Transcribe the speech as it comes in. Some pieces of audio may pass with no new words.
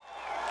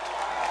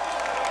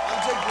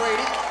Ted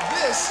Brady.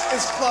 This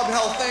is Club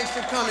Health. Thanks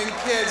for coming,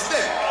 kids.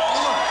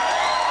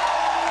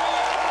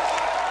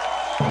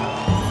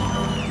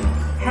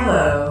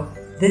 Hello,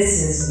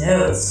 this is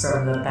Notes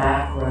from the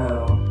Back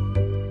Row,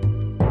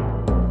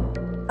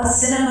 a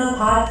cinema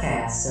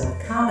podcast of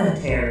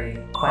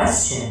commentary,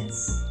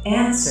 questions,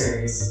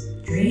 answers,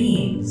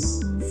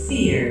 dreams,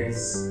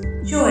 fears,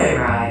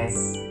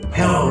 joyrides,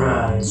 hell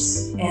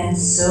rides, and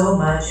so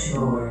much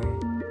more.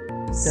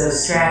 So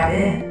strap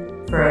in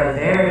for a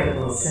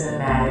veritable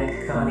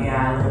cinematic Coney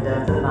Island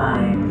of the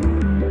mind.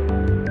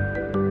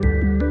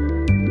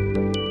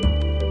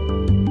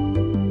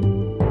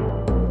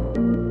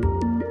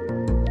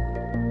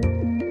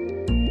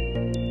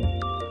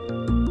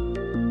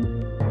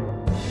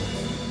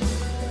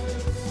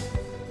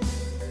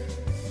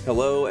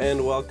 Hello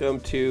and welcome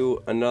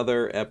to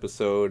another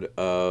episode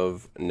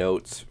of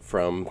Notes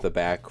from the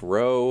Back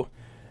Row.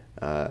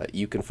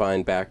 You can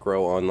find Back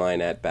Row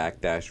online at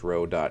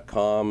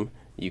back-row.com.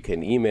 You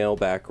can email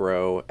Back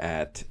Row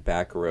at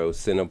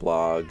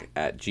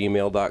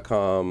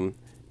backrowcineblog@gmail.com.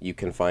 You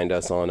can find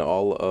us on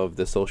all of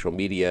the social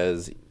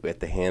medias at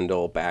the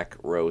handle Back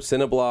Row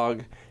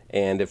Cineblog.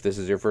 And if this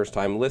is your first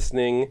time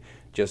listening,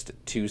 just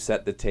to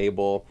set the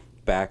table,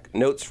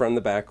 Notes from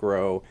the Back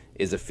Row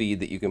is a feed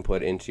that you can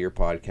put into your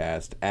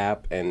podcast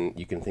app, and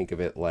you can think of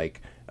it like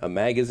a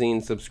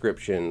magazine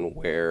subscription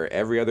where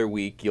every other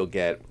week you'll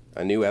get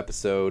a new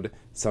episode.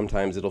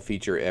 Sometimes it'll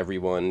feature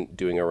everyone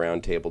doing a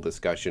roundtable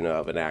discussion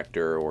of an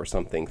actor or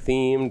something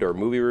themed, or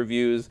movie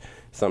reviews.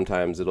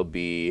 Sometimes it'll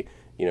be,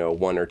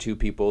 one or two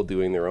people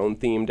doing their own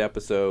themed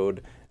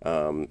episode.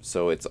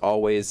 So it's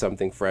always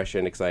something fresh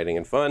and exciting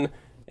and fun,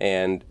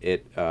 and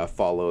it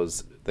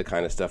follows the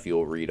kind of stuff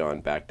you'll read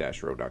on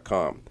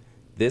back-row.com.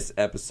 This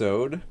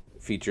episode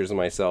features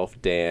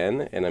myself,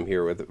 Dan, and I'm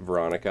here with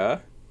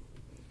Veronica.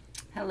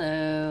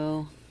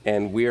 Hello.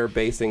 And we are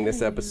basing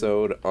this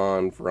episode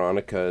on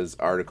Veronica's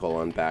article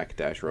on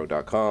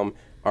back-row.com,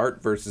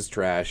 Art versus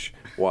Trash,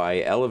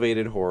 Why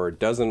Elevated Horror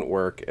Doesn't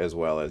Work as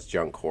Well as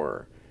Junk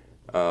Horror.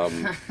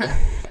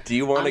 Do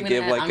you want to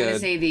give I'm going to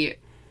say the...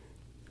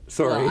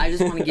 Sorry. Well, I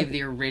just want to give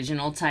the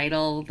original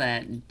title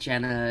that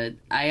Jenna...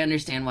 I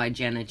understand why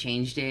Jenna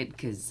changed it,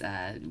 because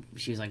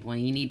she was like, well,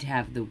 you need to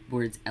have the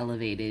words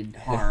elevated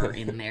horror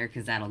in there,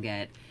 because that'll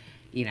get,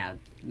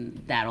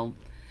 that'll...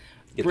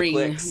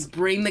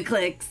 Bring the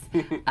clicks.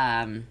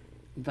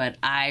 But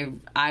I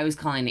was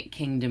calling it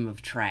Kingdom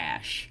of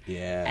Trash.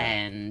 Yeah.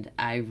 And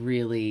I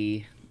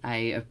really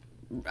I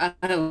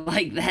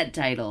like that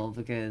title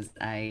because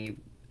I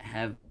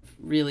have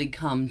really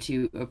come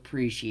to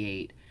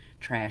appreciate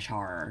trash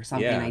horror.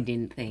 Something I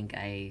didn't think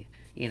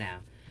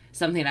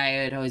something I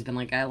had always been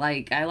like, I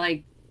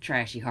like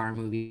trashy horror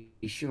movies,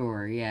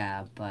 sure,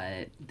 yeah,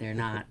 but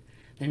they're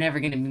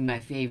never gonna be my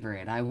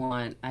favorite.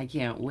 I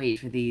can't wait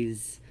for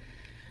these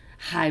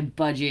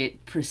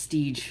high-budget,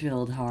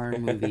 prestige-filled horror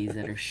movies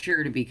that are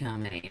sure to be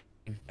coming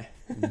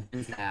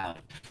out.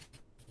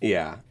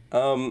 Yeah.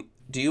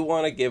 Do you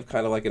want to give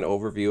kind of like an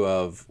overview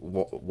of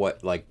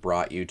what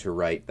brought you to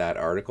write that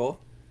article?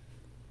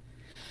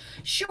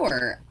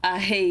 Sure.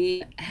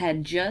 I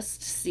had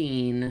just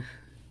seen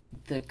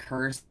The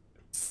Curse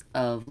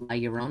of La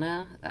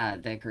Llorona,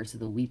 The Curse of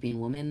the Weeping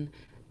Woman,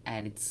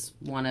 and it's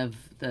one of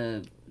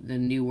the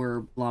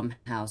newer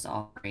Blumhouse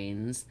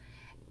offerings.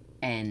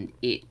 And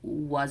it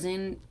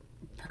wasn't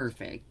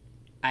perfect.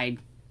 I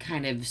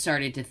kind of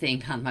started to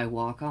think on my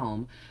walk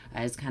home,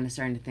 I was kind of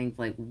starting to think,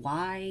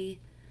 why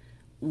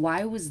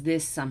was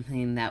this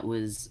something that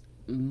was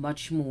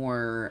much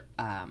more,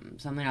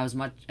 something I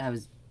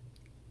was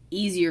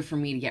easier for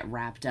me to get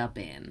wrapped up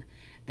in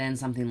than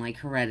something like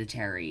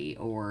Hereditary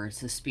or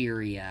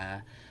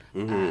Suspiria,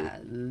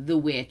 The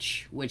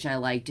Witch, which I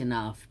liked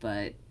enough,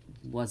 but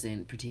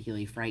wasn't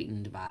particularly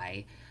frightened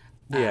by.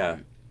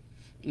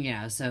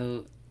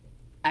 So...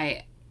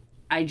 I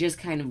just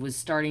kind of was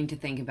starting to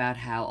think about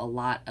how a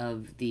lot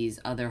of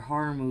these other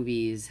horror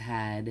movies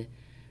had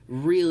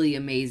really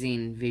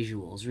amazing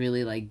visuals,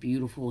 really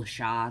beautiful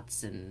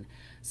shots and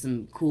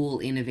some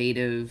cool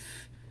innovative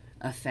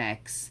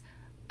effects,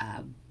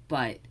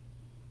 but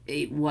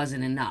it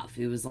wasn't enough.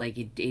 It was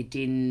it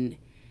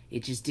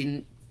just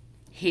didn't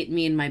hit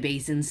me in my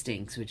base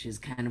instincts, which is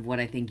kind of what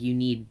I think you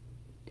need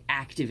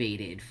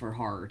activated for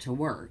horror to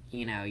work.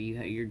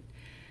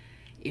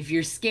 If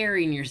you're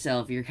scaring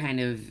yourself, you're kind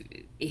of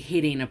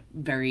hitting a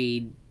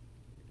very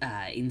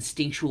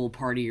instinctual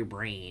part of your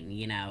brain,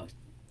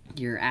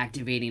 You're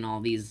activating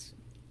all these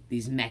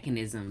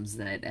mechanisms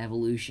that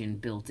evolution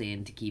built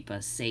in to keep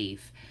us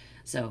safe.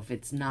 So if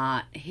it's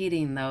not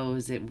hitting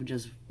those, it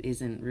just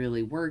isn't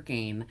really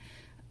working.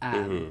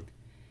 And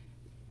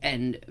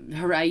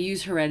I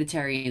use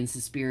Hereditary and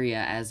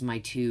Suspiria as my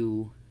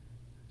two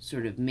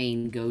sort of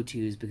main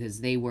go-tos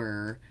because they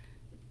were...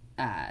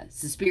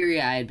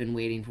 Suspiria I had been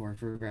waiting for a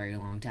very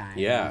long time.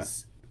 Yeah. I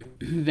was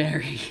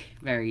very,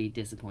 very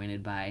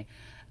disappointed by.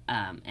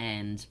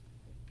 And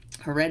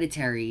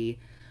Hereditary,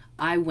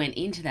 I went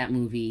into that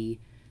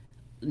movie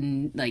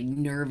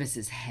nervous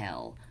as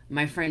hell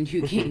my friend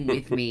who came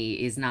with me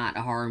is not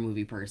a horror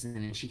movie person,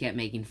 and she kept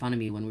making fun of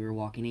me when we were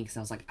walking in because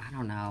I was like, I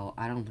don't know,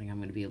 I don't think I'm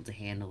going to be able to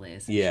handle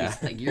this. And Yeah.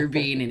 she's like, you're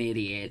being an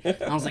idiot.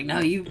 And I was like, no,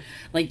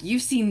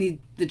 you've seen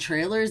the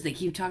trailers. They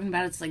keep talking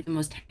about it's like the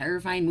most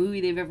terrifying movie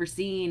they've ever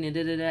seen, and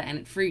and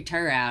it freaked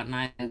her out, and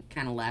I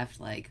kind of left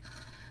like,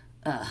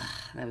 ugh,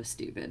 that was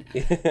stupid.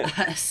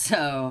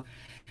 So,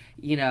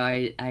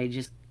 I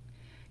just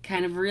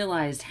kind of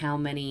realized how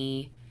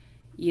many.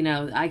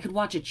 I could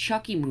watch a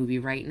Chucky movie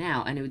right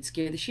now and it would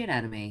scare the shit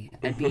out of me.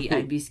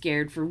 I'd be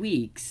scared for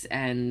weeks.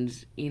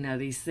 And,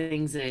 these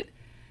things that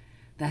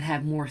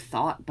have more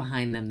thought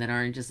behind them that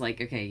aren't just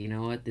like, okay, you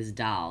know what, this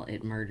doll,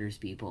 it murders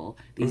people.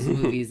 These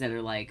movies that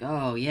are like,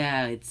 oh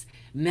yeah, it's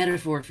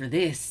metaphor for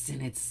this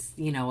and it's,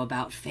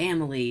 about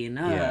family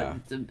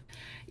and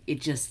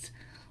it just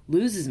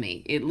loses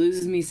me. It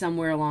loses me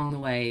somewhere along the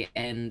way,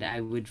 and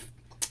I would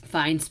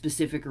find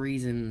specific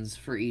reasons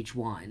for each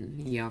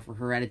one. For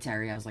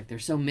Hereditary, I was like, they're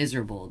so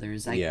miserable.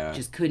 I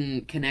just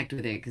couldn't connect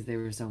with it because they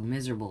were so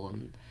miserable,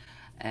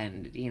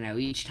 and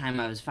each time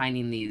I was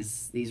finding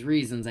these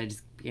reasons, I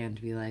just began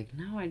to be like,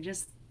 no,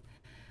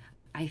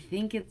 I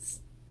think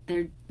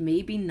they're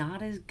maybe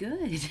not as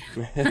good.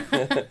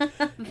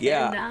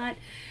 They're not,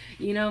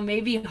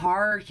 maybe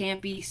horror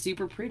can't be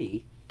super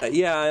pretty.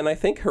 Yeah, and I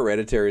think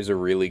Hereditary is a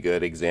really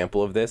good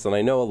example of this, and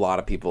I know a lot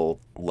of people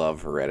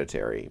love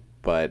Hereditary,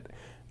 but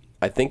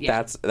I think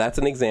that's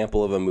an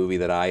example of a movie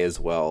that I as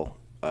well,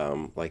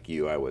 like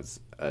you, I was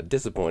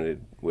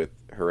disappointed with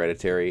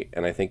Hereditary,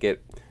 and I think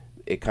it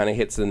kind of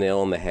hits the nail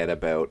on the head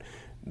about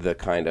the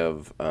kind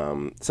of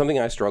something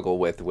I struggle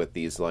with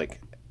these like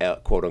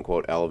quote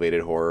unquote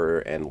elevated horror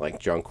and like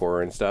junk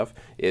horror and stuff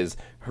is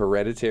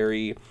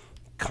Hereditary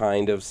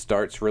kind of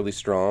starts really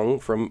strong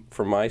from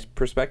my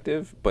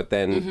perspective, but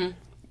then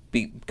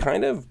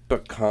kind of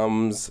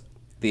becomes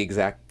the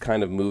exact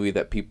kind of movie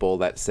that people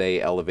that say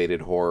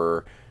elevated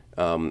horror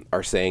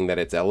are saying that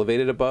it's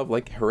elevated above.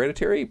 Like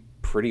Hereditary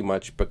pretty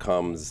much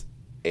becomes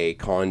a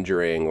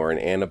Conjuring or an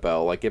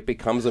Annabelle. Like it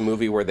becomes a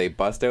movie where they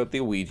bust out the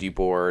Ouija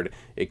board.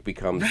 It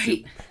becomes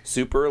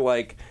super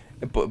like,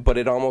 but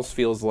it almost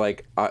feels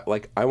like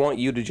I want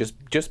you to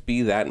just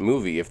be that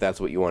movie if that's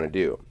what you want to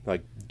do.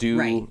 Like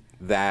do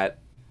that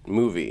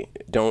movie.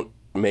 Don't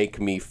make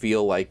me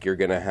feel like you're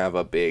gonna have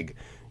a big,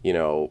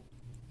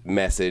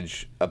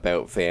 message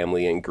about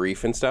family and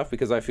grief and stuff,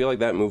 because I feel like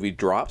that movie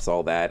drops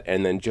all that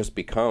and then just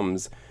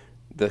becomes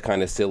the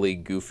kind of silly,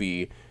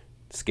 goofy,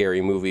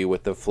 scary movie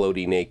with the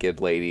floaty naked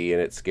lady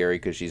and it's scary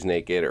because she's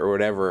naked or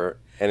whatever.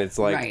 And it's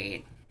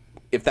like,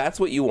 if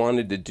that's what you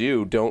wanted to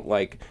do, don't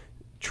like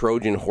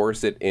Trojan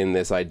horse it in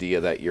this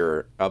idea that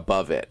you're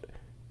above it.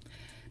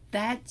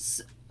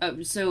 That's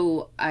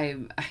so I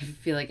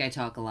feel like I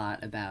talk a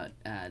lot about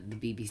the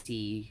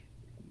BBC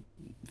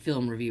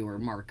film reviewer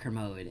Mark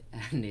Kermode,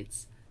 and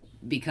it's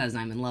because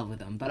I'm in love with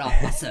him, but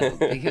also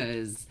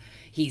because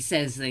he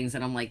says things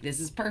that I'm like, this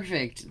is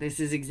perfect. This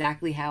is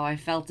exactly how I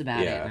felt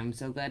about it. And I'm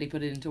so glad he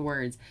put it into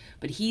words.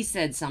 But he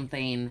said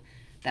something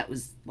that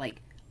was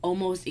like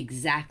almost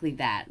exactly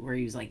that, where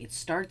he was like, it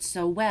starts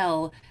so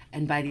well,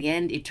 and by the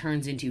end it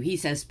turns into, he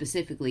says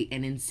specifically,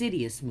 an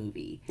Insidious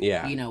movie.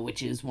 Yeah.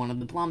 Which is one of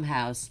the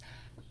Blumhouse.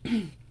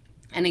 And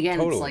again,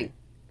 it's like,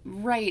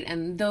 right,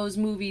 and those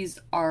movies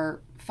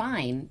are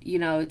fine.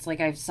 It's like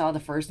I saw the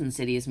first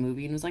Insidious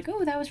movie and was like,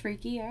 oh, that was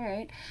freaky, all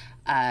right.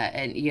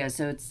 And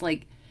so it's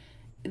like,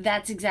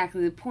 that's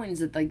exactly the point, is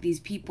that like these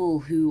people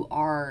who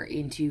are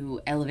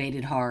into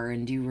elevated horror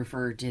and do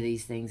refer to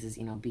these things as,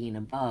 being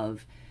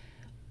above,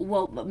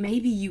 well,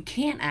 maybe you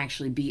can't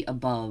actually be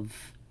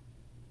above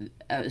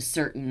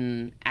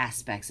certain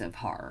aspects of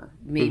horror.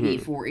 Maybe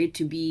for it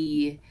to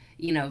be,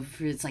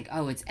 it's like,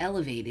 oh, it's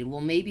elevated.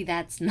 Well, maybe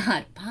that's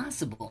not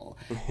possible,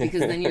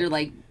 because then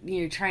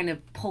you're trying to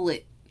pull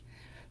it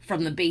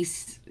from the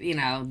base,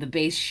 the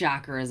base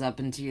chakras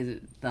up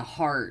into the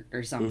heart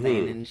or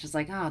something. And it's just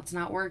like, oh, it's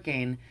not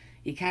working.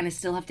 You kind of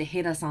still have to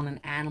hit us on an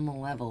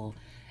animal level.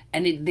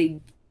 And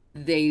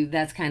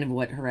that's kind of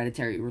what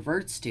Hereditary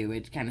reverts to.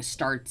 It kind of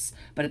starts,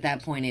 but at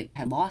that point it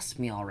had lost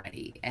me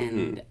already.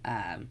 And,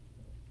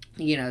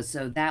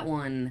 so that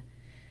one,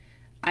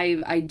 I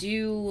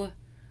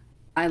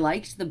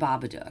liked the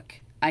Babadook.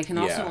 I can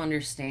also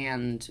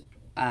understand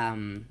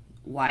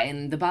why,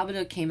 and the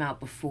Babadook came out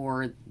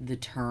before the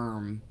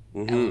term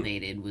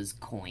elevated was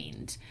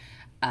coined.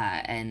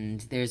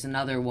 And there's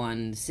another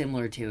one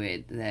similar to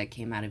it that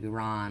came out of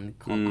Iran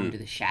called Under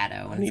the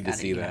Shadow. I need to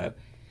see that.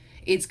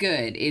 It's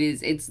good.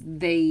 It is.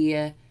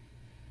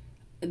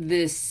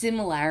 The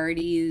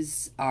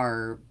similarities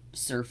are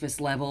surface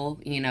level.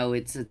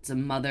 It's a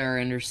mother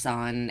and her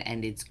son,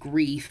 and it's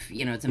grief.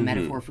 It's a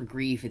metaphor for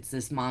grief. It's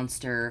this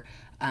monster,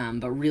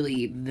 but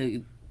really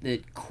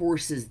the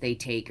courses they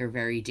take are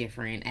very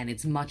different, and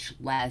it's much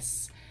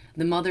less.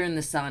 The mother and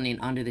the son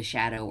in Under the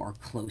Shadow are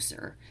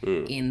closer.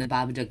 In the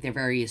Babadook, they're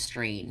very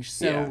estranged.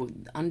 So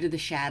Under the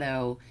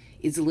Shadow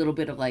is a little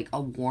bit of like a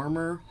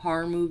warmer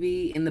horror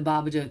movie. In the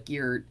Babadook,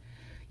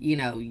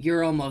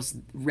 you're almost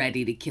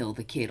ready to kill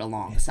the kid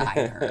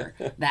alongside her.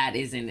 That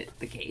isn't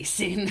the case.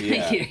 And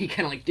Yeah. you're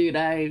kind of like, dude,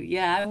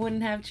 I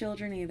wouldn't have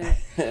children either.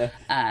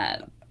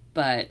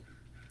 But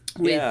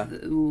Yeah.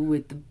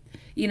 with the,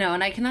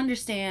 and I can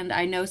understand.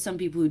 I know some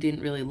people who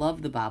didn't really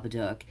love the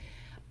Babadook,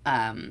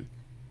 and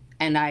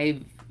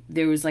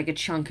there was like a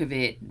chunk of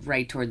it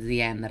right towards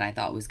the end that I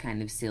thought was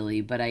kind of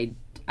silly, but I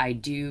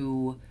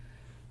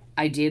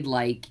did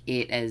like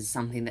it as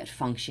something that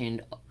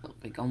functioned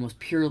like almost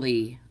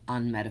purely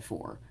on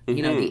metaphor.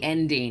 The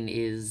ending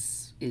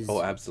is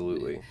Oh,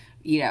 absolutely.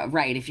 yeah,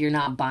 right. If you're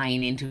not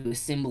buying into the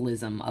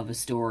symbolism of a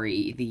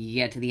story, you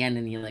get to the end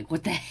and you're like,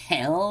 what the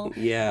hell?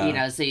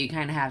 Yeah. So you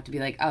kind of have to be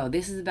like, oh,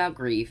 this is about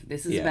grief.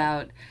 This is Yeah.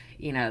 about,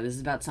 this is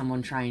about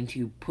someone trying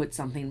to put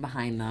something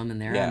behind them and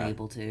they're Yeah.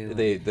 unable to.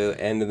 The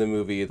end of the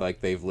movie,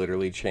 like they've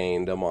literally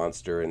chained a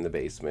monster in the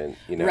basement,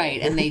 Right,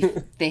 and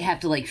they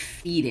have to like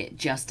feed it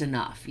just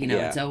enough.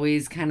 Yeah. It's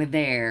always kind of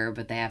there,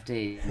 but they have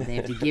to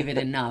give it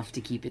enough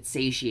to keep it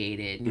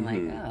satiated. And you're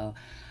like, oh.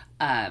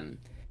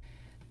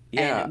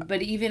 Yeah.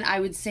 But even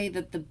I would say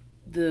that the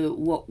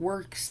what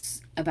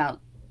works about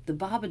the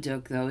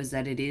Babadook though is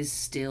that it is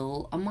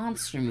still a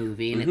monster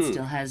movie and it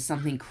still has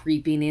something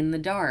creeping in the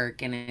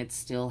dark and it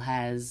still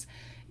has,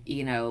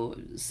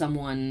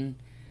 someone.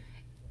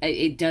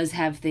 It does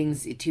have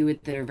things to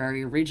it that are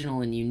very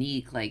original and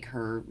unique, like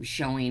her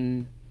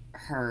showing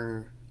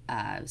her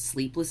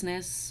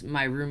sleeplessness.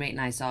 My roommate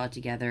and I saw it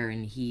together,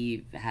 and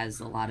he has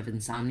a lot of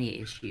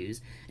insomnia issues,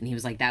 and he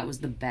was like, that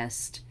was the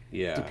best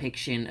Yeah.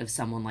 depiction of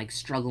someone like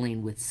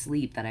struggling with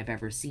sleep that I've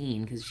ever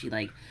seen, because she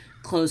like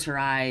closed her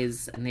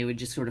eyes and they would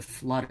just sort of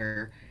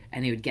flutter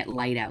and it would get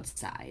light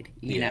outside,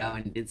 you know,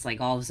 and it's like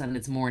all of a sudden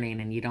it's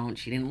morning and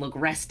she didn't look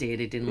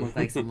rested. It didn't look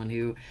like someone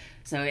who,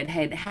 so it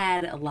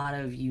had a lot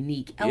of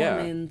unique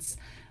elements,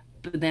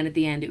 but then at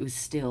the end it was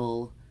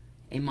still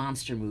a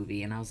monster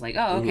movie. And I was like,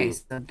 oh, okay,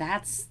 so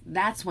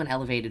that's when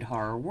elevated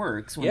horror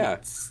works, when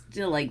it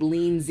still like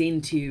leans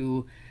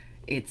into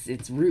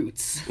its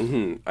roots.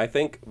 I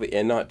think,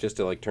 and not just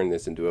to like turn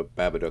this into a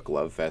Babadook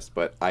love fest,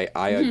 but I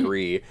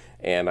agree,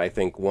 and I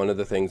think one of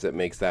the things that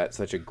makes that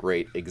such a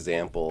great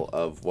example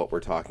of what we're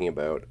talking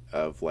about,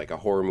 of like a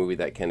horror movie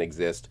that can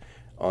exist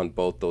on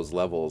both those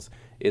levels,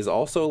 is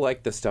also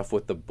like the stuff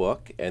with the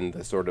book and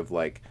the sort of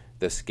like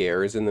the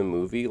scares in the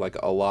movie. Like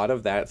a lot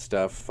of that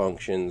stuff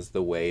functions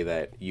the way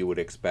that you would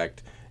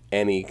expect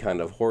any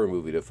kind of horror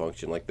movie to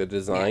function. Like the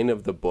design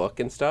of the book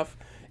and stuff,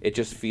 it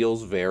just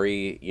feels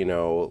very,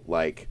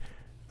 like,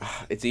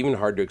 it's even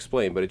hard to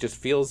explain, but it just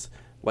feels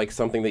like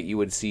something that you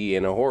would see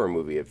in a horror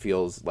movie. It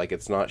feels like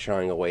it's not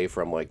shying away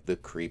from like the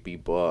creepy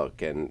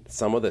book and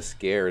some of the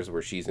scares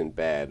where she's in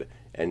bed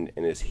and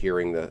is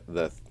hearing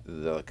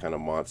the kind of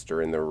monster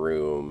in the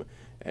room,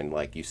 and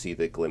like you see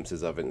the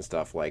glimpses of it and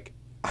stuff. Like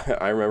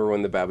I remember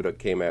when the Babadook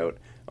came out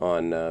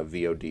on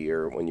VOD,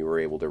 or when you were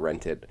able to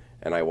rent it,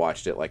 and I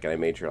watched it, like, and I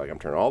made sure, like, I'm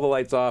turning all the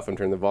lights off, I'm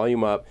turning the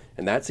volume up,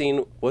 and that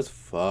scene was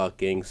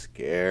fucking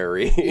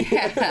scary.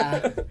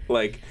 Yeah.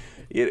 Like,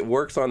 it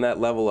works on that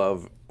level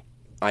of,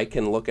 I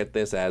can look at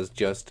this as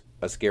just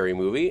a scary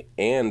movie,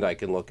 and I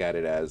can look at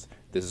it as,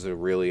 this is a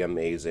really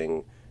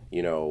amazing,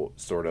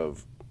 sort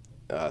of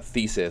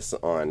thesis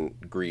on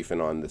grief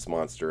and on this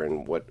monster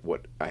and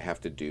what I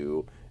have to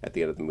do at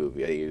the end of the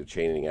movie. I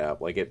chaining it up.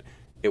 Like,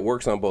 it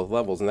works on both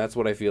levels, and that's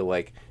what I feel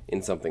like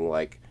in something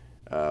like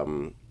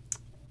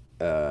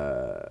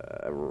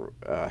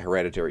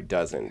Hereditary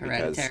doesn't.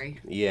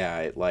 Hereditary.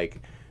 Because, it, like,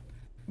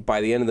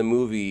 by the end of the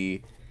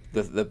movie,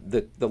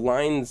 the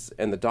lines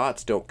and the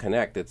dots don't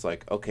connect. It's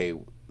like, okay,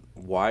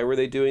 why were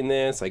they doing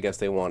this? I guess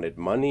they wanted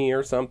money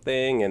or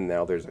something, and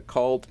now there's a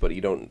cult, but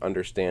you don't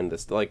understand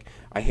this. Like,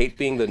 I hate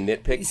being the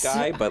nitpick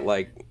guy, but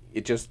like,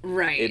 it just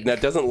that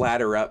doesn't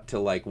ladder up to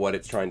like what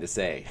it's trying to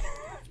say.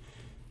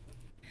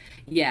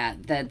 Yeah,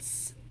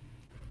 that's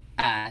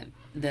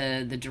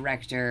the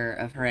director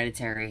of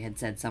Hereditary had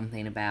said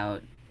something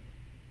about,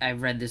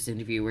 I've read this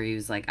interview where he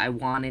was like, I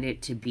wanted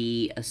it to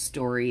be a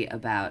story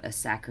about a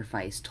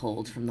sacrifice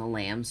told from the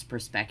lamb's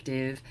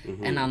perspective,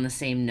 and on the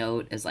same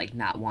note as like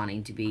not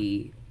wanting to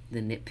be the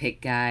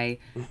nitpick guy.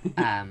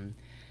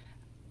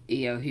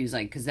 He was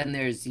like, because then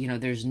there's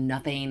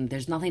nothing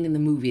in the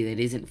movie that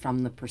isn't from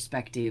the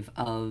perspective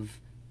of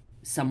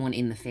someone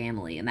in the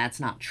family, and that's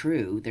not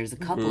true. There's a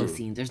couple of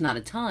scenes, there's not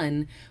a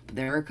ton, but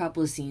there are a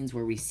couple of scenes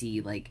where we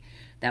see like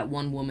that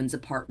one woman's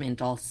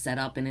apartment all set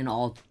up in an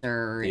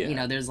altar.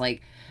 There's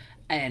like,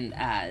 and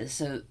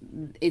so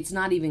it's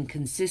not even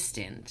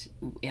consistent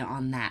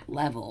on that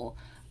level.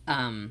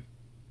 I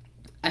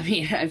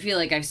mean, I feel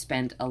like I've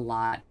spent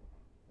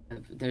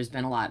there's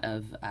been a lot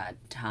of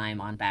time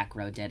on Back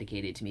Row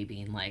dedicated to me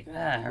being like,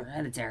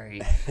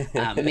 Hereditary,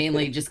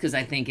 mainly just because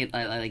I think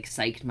I like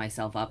psyched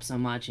myself up so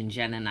much, and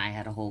Jen and I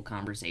had a whole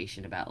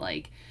conversation about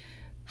like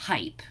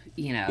hype,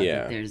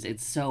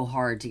 it's so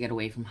hard to get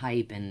away from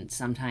hype, and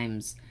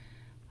sometimes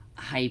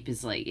hype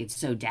is like, it's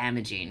so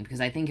damaging,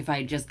 because I think if I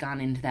had just gone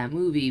into that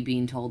movie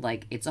being told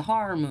like it's a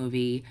horror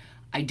movie,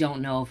 I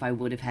don't know if I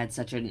would have had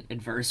such an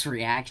adverse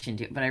reaction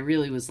to it, but I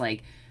really was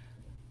like,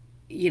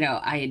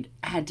 I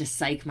had to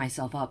psych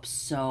myself up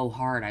so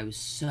hard. I was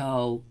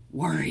so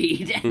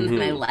worried. And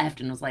then I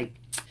left and was like,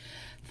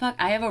 fuck,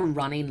 I have a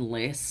running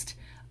list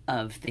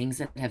of things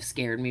that have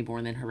scared me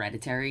more than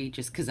Hereditary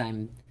just because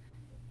I'm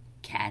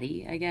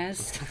catty, I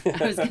guess.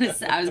 I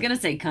was gonna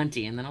say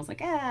cunty, and then I was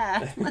like,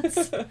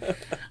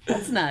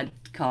 let's not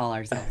call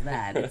ourselves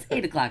that. It's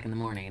 8 o'clock in the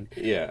morning.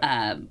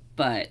 Yeah.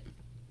 But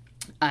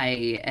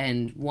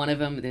and one of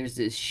them, there's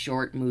this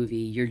short movie,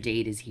 Your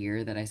Date Is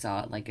Here, that I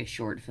saw at like a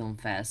short film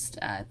fest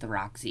at the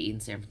Roxy in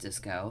San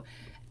Francisco,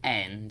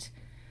 and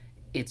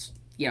it's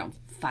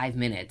 5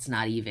 minutes,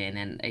 not even,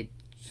 and it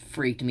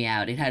freaked me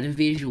out. It had a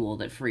visual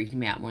that freaked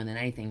me out more than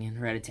anything in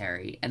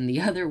Hereditary. And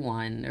the other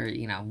one, or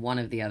one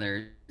of the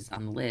others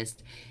on the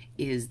list,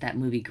 is that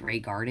movie Grey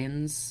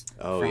Gardens.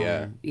 Oh,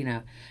 yeah.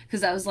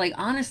 Because I was like,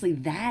 honestly,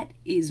 that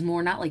is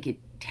more, not like it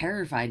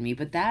terrified me,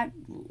 but that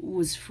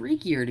was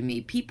freakier to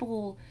me.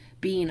 People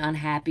being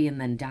unhappy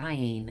and then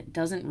dying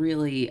doesn't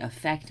really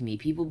affect me.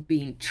 People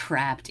being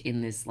trapped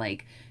in this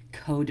like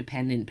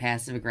codependent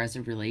passive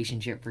aggressive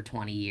relationship for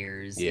 20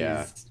 years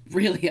is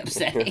really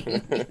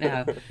upsetting.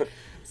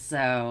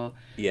 So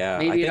yeah,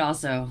 maybe it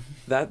also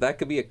that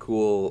could be a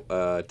cool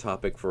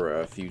topic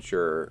for a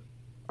future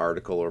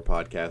article or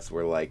podcast,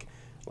 where like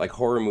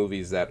horror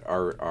movies that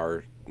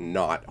are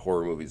not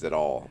horror movies at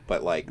all,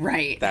 but like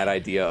that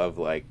idea of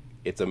like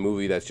it's a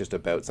movie that's just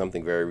about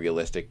something very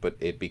realistic, but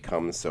it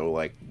becomes so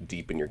like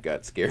deep in your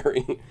gut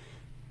scary.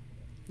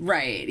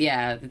 Right,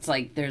 yeah. It's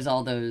like there's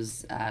all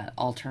those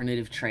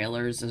alternative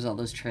trailers. There's all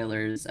those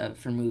trailers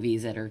for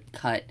movies that are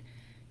cut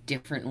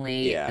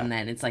differently. Yeah. And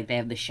then it's like they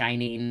have The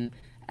Shining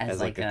as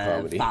like a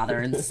comedy. Father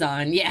and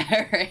son.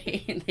 Yeah,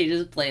 right. They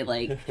just play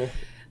like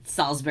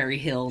Salisbury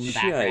Hill in the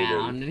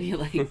background. And you're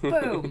like,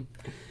 boom,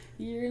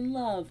 you're in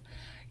love.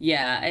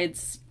 Yeah,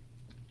 it's...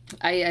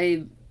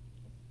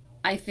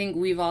 I think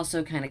we've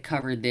also kind of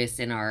covered this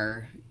in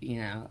our,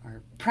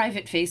 our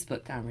private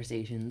Facebook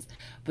conversations.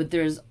 But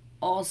there's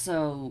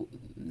also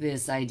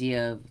this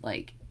idea of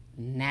like,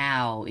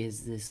 now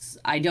is this,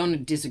 I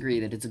don't disagree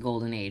that it's a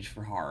golden age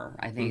for horror.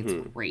 I think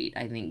it's great.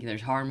 I think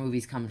there's horror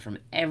movies coming from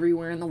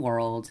everywhere in the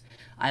world.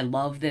 I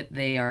love that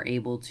they are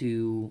able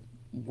to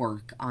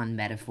work on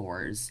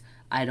metaphors.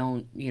 I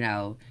don't,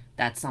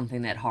 that's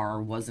something that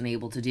horror wasn't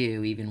able to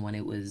do, even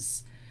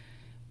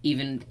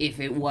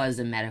if it was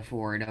a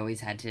metaphor, it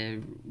always had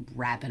to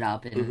wrap it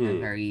up in a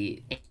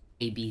very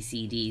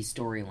ABCD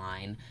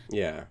storyline.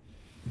 Yeah.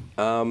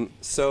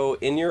 So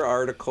in your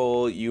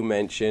article, you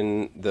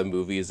mention the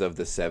movies of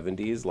the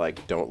 70s,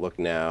 like Don't Look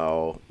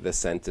Now, The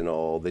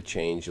Sentinel, The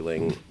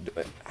Changeling.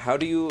 How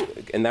do you...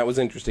 And that was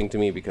interesting to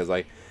me because,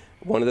 like,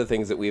 one of the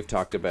things that we've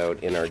talked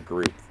about in our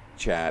group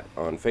chat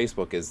on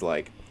Facebook is,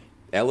 like,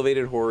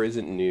 elevated horror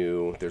isn't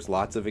new. There's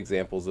lots of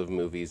examples of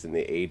movies in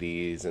the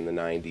 80s and the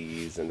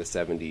 90s and the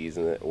 70s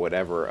and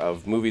whatever,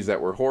 of movies that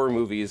were horror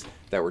movies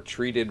that were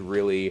treated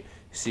really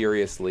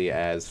seriously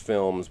as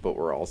films, but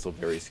were also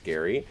very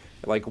scary.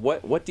 Like,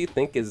 what do you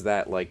think is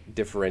that, like,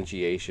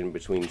 differentiation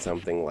between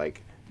something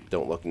like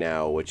Don't Look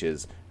Now, which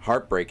is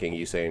heartbreaking,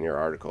 you say in your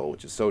article,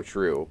 which is so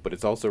true, but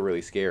it's also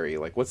really scary?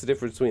 Like, what's the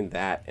difference between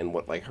that and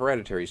what, like,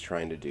 Hereditary is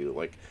trying to do?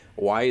 Like,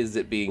 why is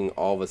it being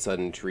all of a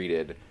sudden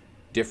treated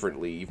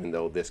differently, even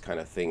though this kind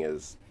of thing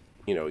is,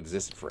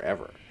 existed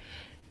forever?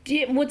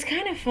 What's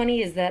kind of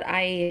funny is that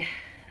I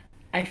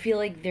feel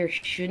like there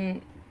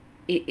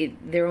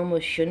there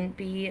almost shouldn't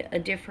be a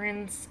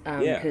difference,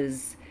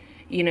 because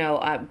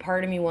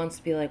part of me wants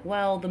to be like,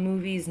 well, the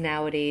movies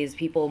nowadays,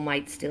 people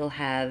might still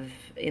have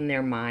in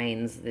their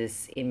minds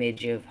this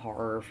image of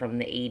horror from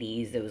the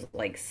 80s that was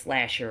like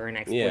slasher and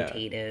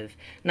exploitative.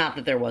 Not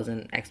that there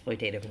wasn't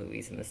exploitative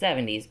movies in the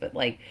 70s, but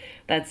like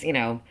that's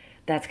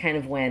kind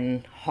of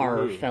when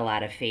horror fell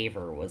out of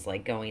favor, was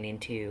like going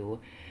into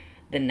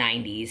the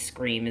 90s.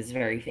 Scream is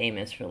very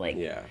famous for like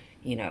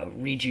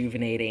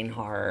rejuvenating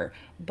horror,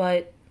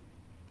 but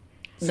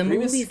the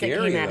movies that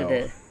came out of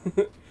the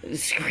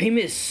Scream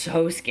is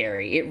so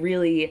scary. It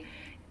really,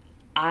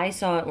 I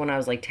saw it when I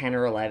was like 10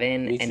 or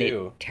 11 and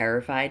it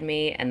terrified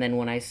me. And then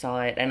when I saw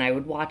it, and I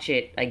would watch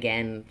it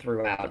again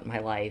throughout my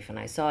life, and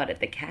I saw it at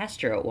the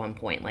Castro at one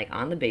point, like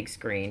on the big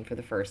screen for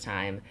the first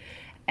time,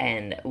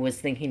 and was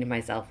thinking to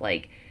myself,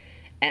 like,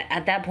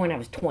 at that point I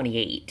was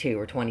 28 too,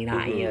 or 29,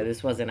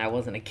 I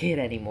wasn't a kid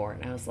anymore.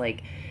 And I was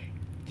like,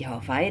 yo,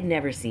 if I had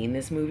never seen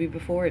this movie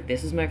before, if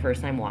this was my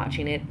first time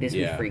watching it, this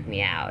would freak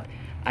me out.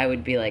 I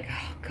would be like,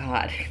 oh,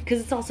 God. Because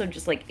it's also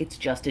just like, it's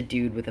just a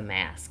dude with a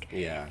mask.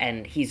 Yeah.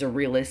 And he's a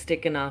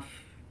realistic enough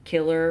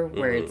killer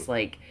where it's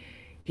like,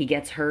 he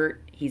gets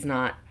hurt. He's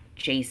not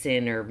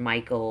Jason or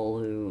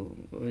Michael,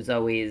 who's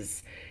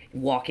always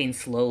walking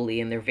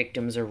slowly and their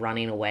victims are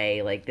running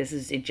away. Like,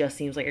 it just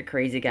seems like a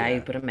crazy guy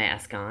who put a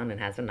mask on and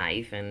has a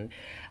knife. And,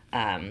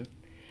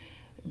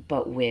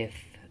 but with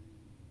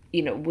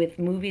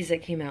movies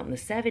that came out in the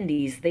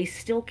 70s, they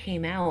still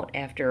came out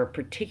after a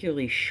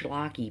particularly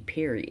schlocky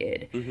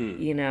period.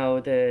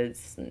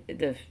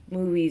 The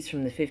movies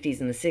from the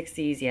 50s and the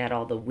 60s, you had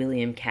all the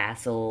William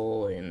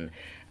Castle and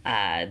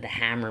the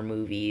Hammer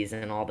movies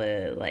and all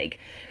the, like,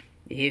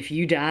 if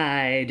you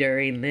die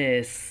during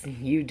this,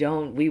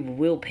 we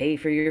will pay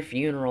for your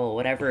funeral,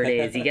 whatever it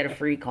is. You get a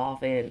free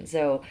coffin.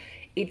 So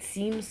it's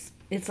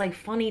like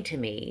funny to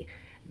me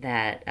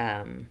that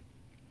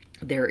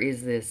there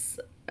is this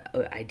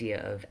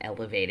idea of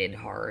elevated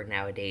horror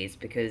nowadays,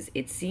 because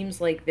it seems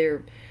like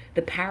the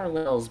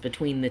parallels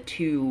between the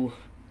two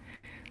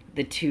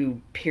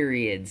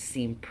periods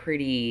seem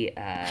pretty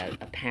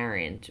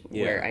apparent.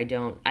 Yeah. Where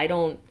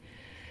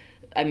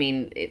I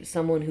mean, if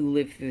someone who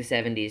lived through the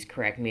 70s,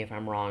 correct me if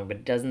I'm wrong, but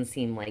it doesn't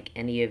seem like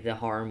any of the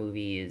horror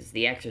movies,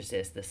 The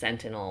Exorcist, The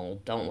Sentinel,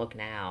 Don't Look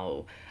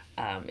Now,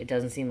 it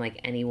doesn't seem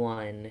like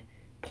anyone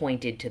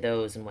pointed to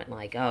those and went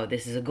like, oh,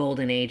 this is a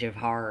golden age of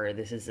horror.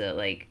 This is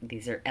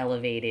these are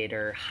elevated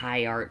or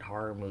high art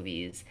horror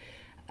movies.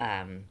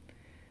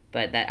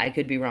 But that I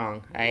could be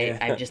wrong.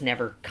 I've just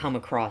never come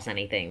across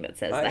anything that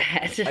says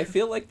that. I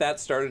feel like that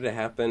started to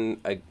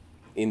happen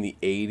in the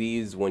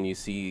 80s when you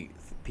see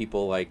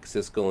people like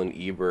Siskel and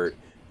Ebert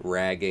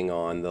ragging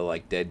on the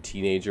like Dead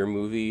Teenager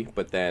movie,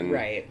 but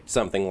then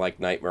something like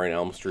Nightmare on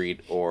Elm Street,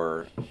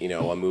 or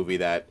a movie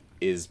that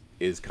is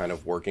kind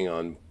of working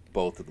on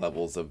both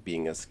levels of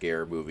being a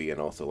scare movie and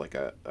also like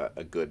a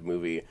good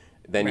movie.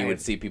 Then you would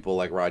see people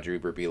like Roger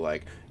Ebert be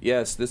like,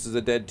 yes, this is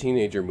a Dead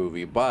Teenager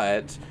movie,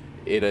 but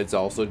it is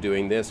also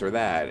doing this or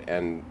that.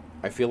 And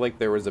I feel like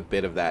there was a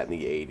bit of that in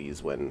the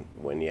 80s when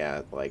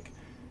like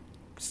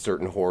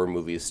certain horror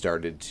movies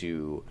started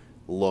to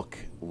look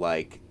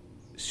like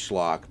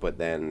schlock, but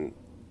then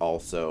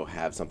also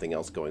have something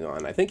else going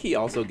on. I think he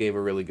also gave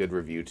a really good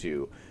review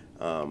to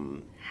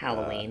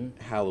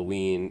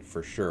Halloween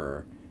for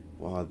sure.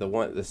 Well,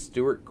 the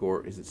Stuart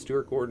Gordon, is it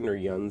Stuart Gordon or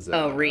Yunza?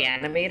 Oh,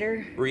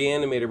 Reanimator?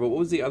 Reanimator, but what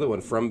was the other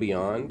one? From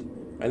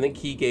Beyond? I think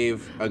he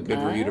gave a good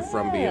review to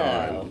From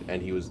Beyond,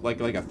 and he was like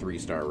a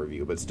 3-star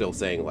review, but still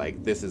saying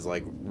like this is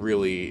like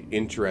really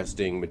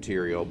interesting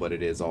material, but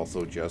it is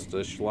also just a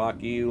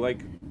schlocky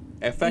like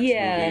FX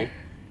movie.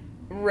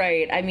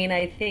 Right. I mean,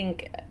 I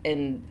think,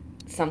 and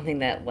something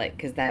that, like,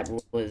 because that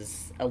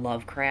was a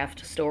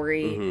Lovecraft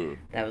story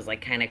that was,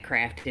 like, kind of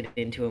crafted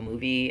into a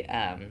movie.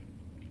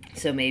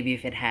 So maybe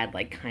if it had,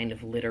 like, kind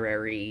of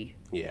literary...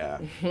 Yeah.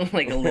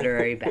 like, a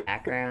literary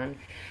background.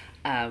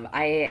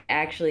 I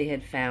actually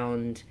had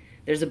found...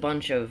 There's a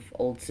bunch of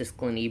old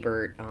Siskel and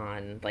Ebert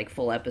on, like,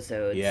 full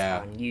episodes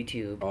on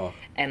YouTube. Oh.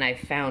 And I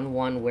found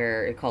one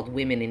where it called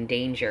Women in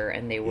Danger,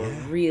 and they were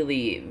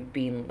really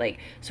being, like,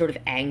 sort of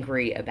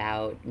angry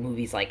about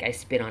movies like I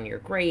Spit on Your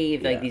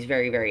Grave, like these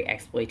very, very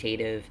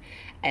exploitative.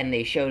 And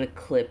they showed a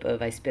clip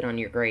of I Spit on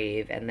Your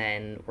Grave, and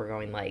then we're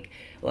going like,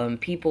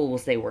 people will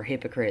say we're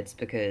hypocrites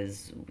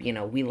because,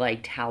 we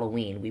liked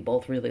Halloween. We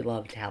both really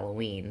loved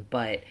Halloween,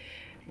 but...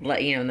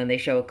 and then they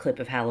show a clip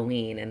of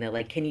Halloween, and they're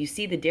like, can you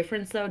see the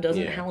difference, though?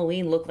 Doesn't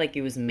Halloween look like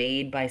it was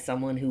made by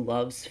someone who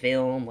loves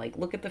film? Like,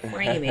 look at the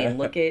framing,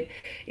 look at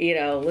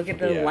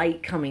the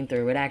light coming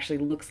through. It actually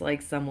looks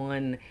like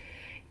someone,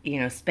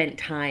 spent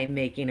time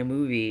making a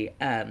movie.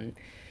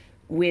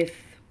 With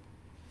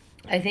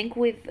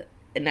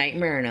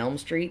Nightmare on Elm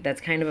Street,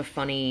 that's kind of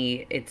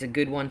it's a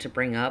good one to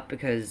bring up,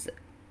 because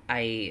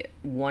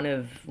one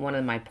of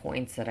my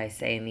points that I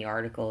say in the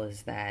article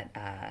is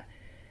that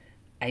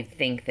I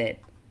think that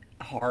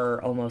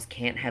horror almost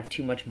can't have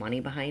too much money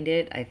behind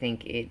it. I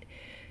think it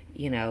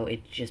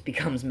just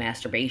becomes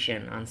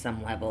masturbation on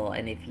some level.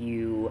 And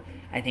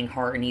I think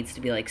horror needs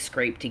to be like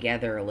scraped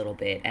together a little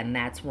bit. And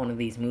that's one of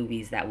these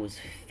movies that was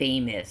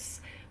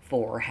famous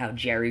for how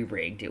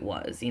jerry-rigged it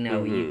was.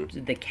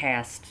 The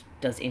cast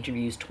does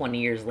interviews 20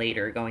 years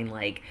later going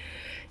like,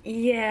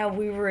 yeah,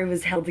 it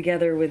was held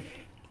together with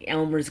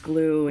Elmer's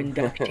glue and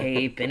duct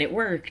tape and it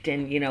worked.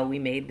 And, we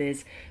made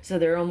this. So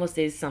there almost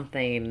is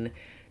something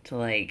to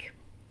like,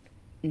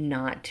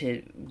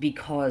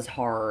 because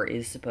horror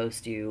is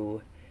supposed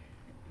to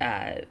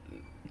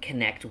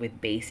connect with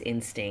base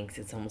instincts,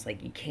 it's almost like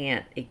it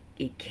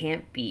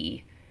can't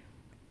be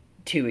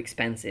too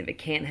expensive. It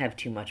can't have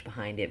too much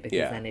behind it,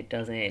 because then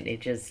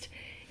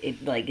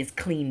it like is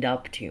cleaned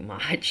up too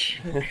much.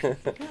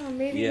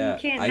 Maybe you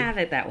can't have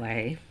it that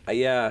way.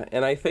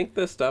 And I think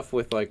the stuff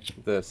with like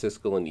the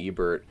Siskel and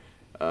Ebert,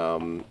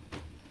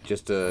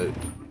 just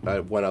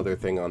one other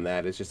thing on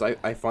that is just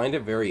I find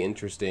it very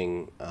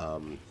interesting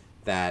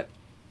that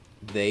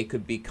they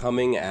could be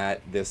coming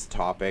at this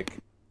topic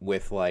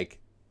with like,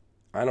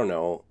 I don't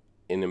know,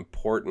 an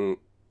important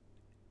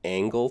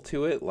angle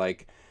to it,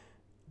 like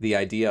the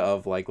idea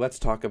of like, let's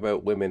talk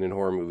about women in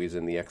horror movies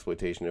and the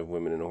exploitation of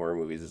women in horror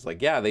movies. Is like,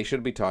 they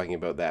should be talking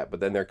about that, but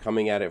then they're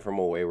coming at it from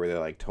a way where they're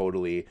like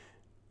totally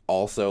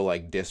also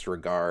like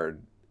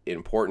disregard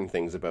important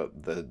things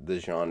about the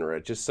genre.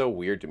 It's just so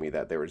weird to me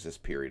that there was this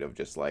period of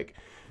just like,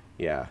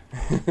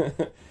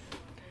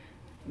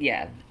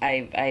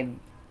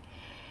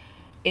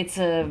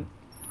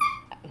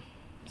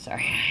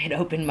 sorry, I had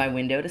opened my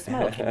window to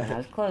smoke and I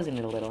was closing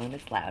it a little and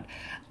it's loud.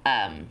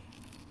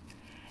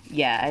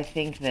 I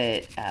think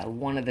that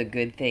one of the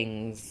good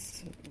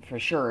things for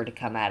sure to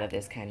come out of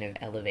this kind of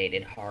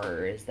elevated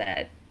horror is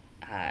that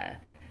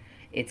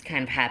it's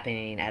kind of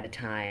happening at a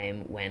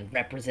time when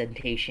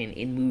representation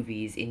in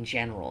movies in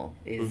general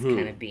is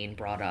kind of being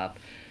brought up.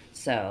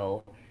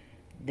 So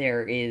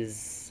there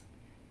is,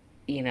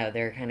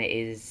 there kind of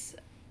is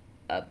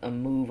a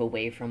move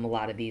away from a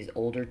lot of these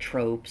older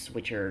tropes,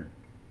 which are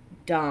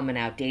dumb and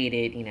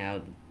outdated.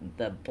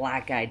 The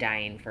black guy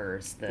dying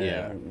first,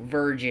 the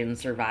virgin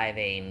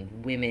surviving,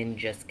 women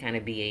just kind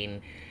of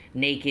being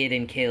naked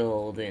and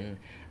killed, and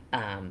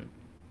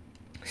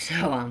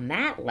so on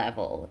that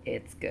level,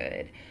 it's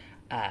good.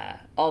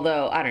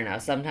 Although I don't know,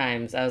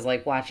 sometimes I was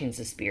like watching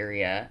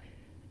Suspiria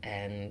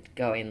and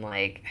going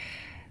like,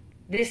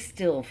 this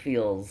still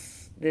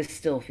feels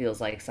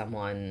like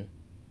someone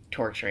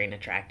torturing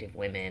attractive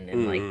women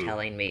and like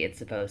telling me it's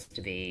supposed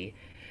to be,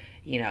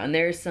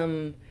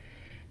 and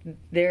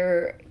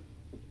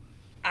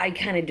I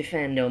kind of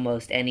defend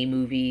almost any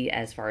movie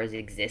as far as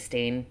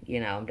existing.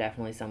 I'm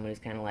definitely someone who's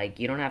kind of like,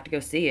 you don't have to go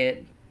see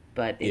it,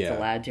 but it's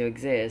allowed to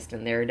exist.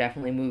 And there are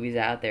definitely movies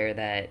out there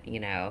that,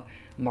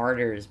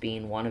 Martyrs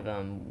being one of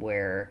them,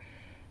 where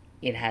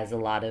it has a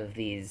lot of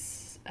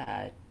these,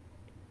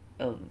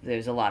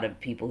 there's a lot of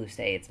people who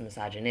say it's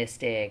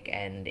misogynistic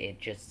and it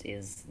just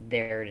is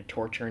there to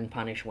torture and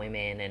punish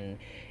women. And,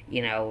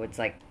 it's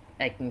like,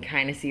 I can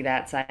kind of see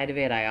that side of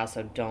it. I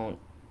also don't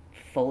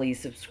fully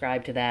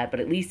subscribe to that, but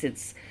at least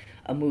it's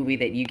a movie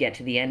that you get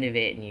to the end of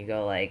it and you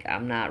go like,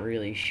 I'm not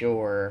really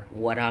sure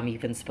what I'm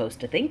even supposed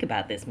to think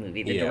about this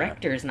movie. The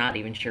director's not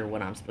even sure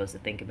what I'm supposed to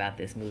think about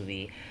this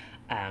movie.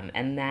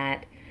 And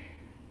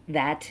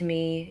that to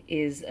me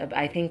is,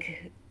 I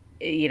think,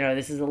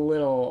 this is a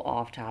little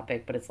off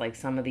topic, but it's like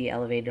some of the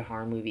elevated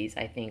horror movies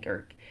I think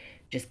are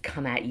just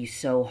come at you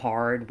so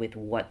hard with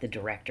what the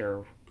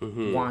director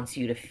wants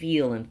you to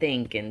feel and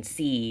think and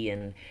see,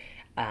 and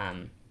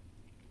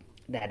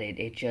that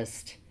it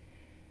just,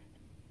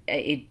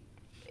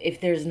 if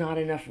there's not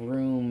enough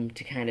room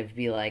to kind of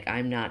be like,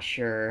 I'm not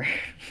sure.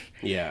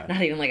 Yeah.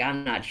 Not even like,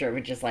 I'm not sure,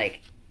 but just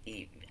like,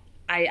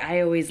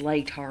 I always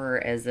liked horror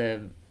as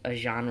a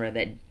genre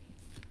that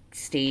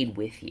stayed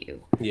with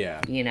you.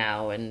 Yeah.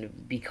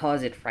 And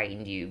because it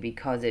frightened you,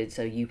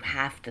 so you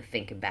have to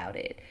think about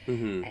it.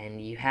 And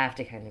you have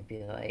to kind of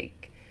be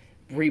like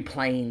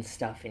replaying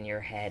stuff in your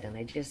head. And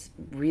I just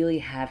really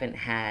haven't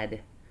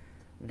had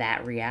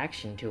that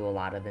reaction to a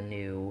lot of the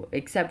new,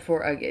 except for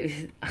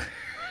the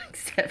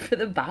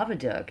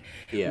Babadook.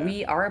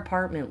 Yeah. Our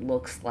apartment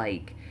looks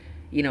like,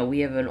 we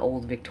have an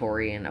old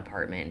Victorian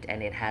apartment,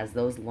 and it has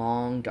those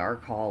long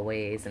dark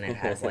hallways, and it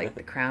has like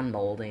the crown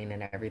molding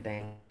and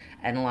everything.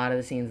 And a lot of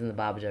the scenes in the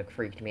Babadook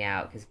freaked me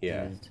out because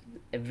it was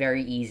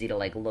very easy to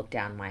like look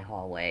down my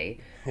hallway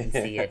and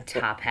see a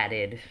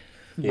top-hatted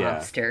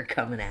monster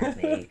coming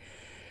at me.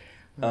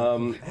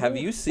 Have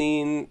you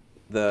seen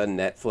the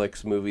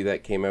Netflix movie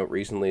that came out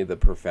recently, The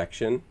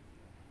Perfection?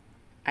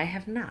 I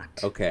have not.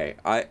 Okay.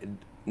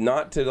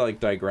 Not to like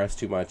digress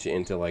too much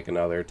into like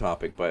another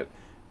topic, but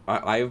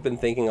I've been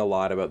thinking a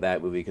lot about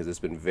that movie because it's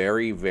been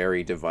very,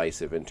 very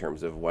divisive in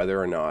terms of whether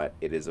or not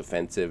it is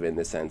offensive, in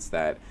the sense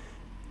that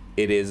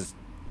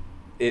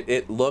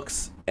it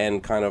looks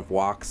and kind of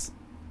walks,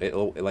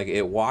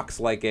 it walks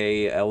like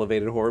a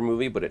elevated horror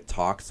movie, but it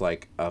talks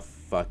like a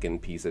fucking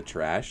piece of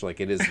trash.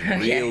 Like, it is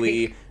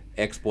really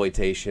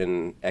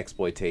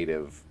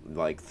exploitative,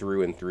 like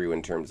through and through,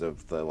 in terms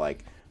of the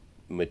like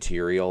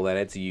material that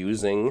it's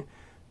using.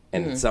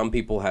 And some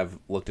people have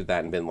looked at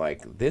that and been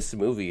like, this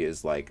movie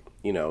is like,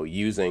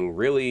 using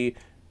really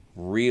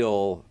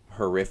real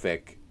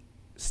horrific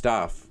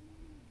stuff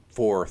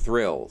for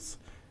thrills.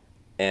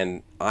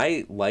 And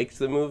I liked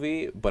the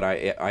movie, but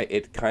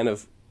it kind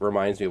of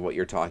reminds me of what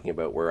you're talking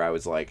about, where I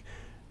was like,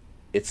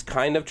 it's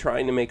kind of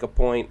trying to make a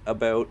point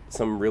about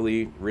some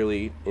really,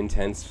 really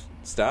intense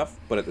stuff,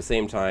 but at the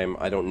same time,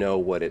 I don't know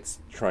what it's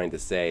trying to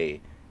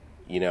say.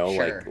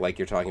 Sure. Like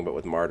you're talking about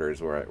with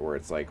Martyrs, where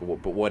it's like, well,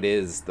 but what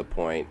is the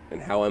point,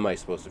 and how am I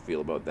supposed to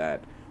feel about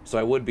that? So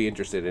I would be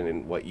interested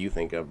in what you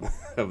think of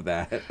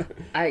that.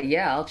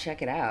 I'll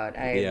check it out.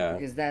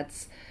 Because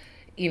that's,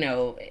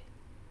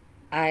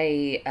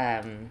 I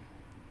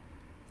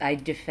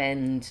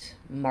defend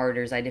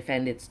Martyrs. I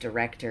defend its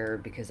director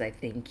because I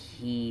think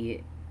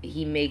he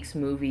makes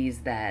movies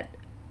that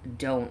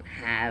don't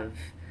have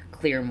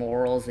clear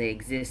morals. They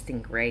exist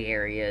in gray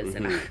areas,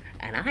 and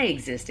I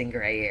exist in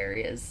gray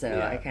areas, so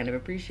I kind of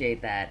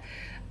appreciate that.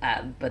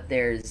 But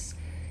it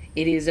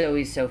is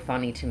always so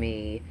funny to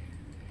me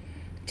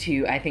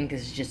I think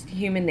this is just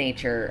human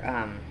nature,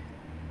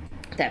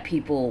 that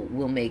people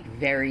will make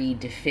very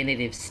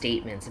definitive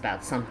statements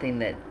about something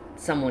that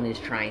someone is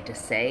trying to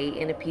say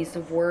in a piece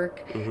of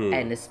work,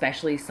 and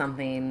especially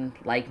something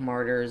like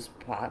Martyrs,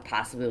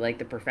 possibly like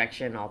The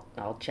Perfection.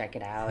 I'll check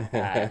it out.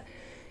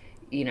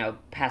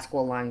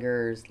 Pascal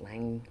Langers,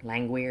 I'm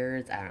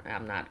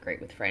not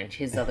great with French.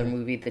 His other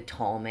movie, The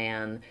Tall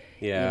Man.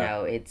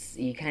 Yeah. It's,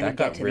 you kind that of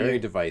get got to very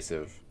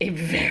divisive.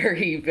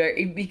 Very,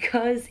 very,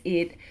 because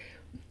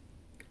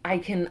I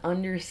can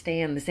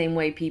understand the same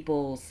way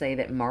people say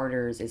that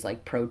Martyrs is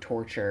like pro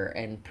torture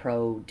and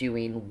pro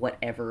doing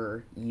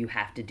whatever you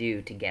have to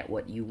do to get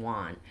what you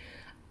want.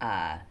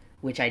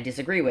 which I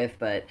disagree with,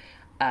 but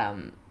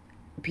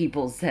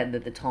people said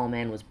that the tall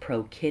man was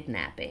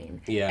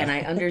pro-kidnapping. Yeah. And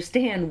I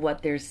understand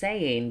what they're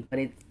saying, but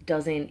it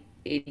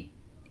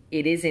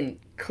isn't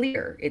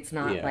clear. It's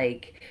not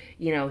like,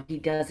 he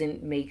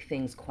doesn't make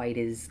things quite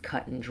as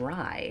cut and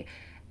dry.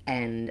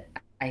 And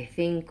I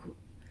think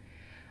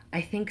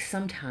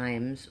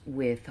sometimes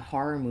with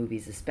horror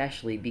movies,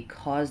 especially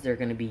because they're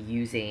going to be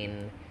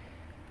using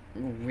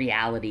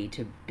reality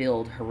to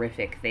build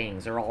horrific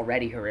things, or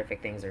already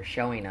horrific things, or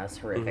showing us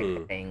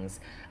horrific things,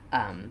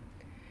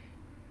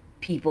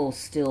 people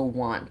still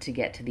want to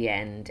get to the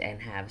end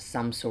and have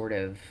some sort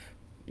of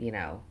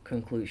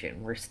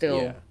conclusion. We're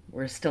still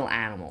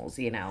animals.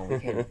 We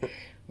can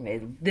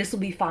this will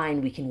be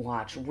fine. We can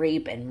watch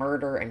rape and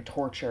murder and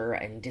torture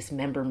and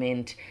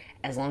dismemberment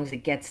as long as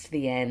it gets to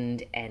the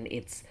end and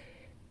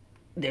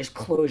there's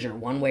closure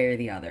one way or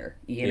the other.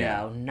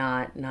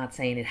 Not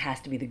saying it has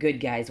to be the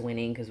good guys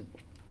winning, because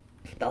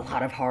a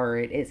lot of horror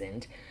it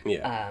isn't.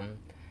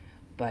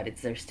 But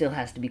there still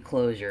has to be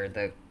closure.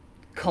 The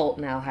cult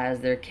now has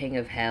their king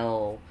of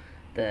hell,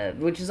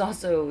 which is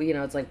also,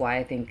 it's like why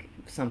I think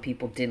some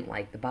people didn't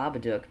like the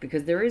Babadook,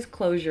 because there is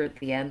closure at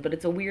the end, but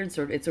it's a weird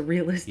it's a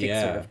realistic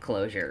sort of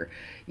closure,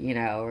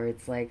 where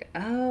it's like,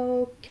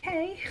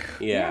 okay,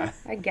 yeah,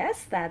 I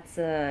guess that's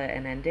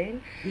an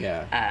ending.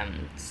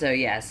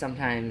 So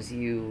sometimes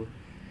with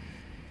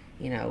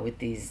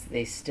these,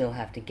 they still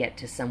have to get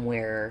to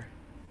somewhere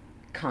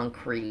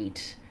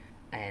concrete,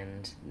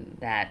 and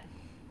that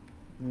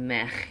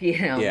meh,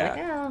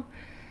 like,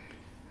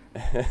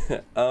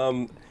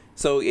 oh.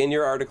 So in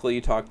your article,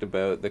 you talked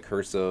about The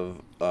Curse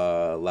of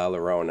La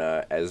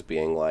Llorona as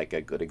being like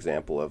a good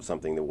example of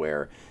something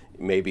where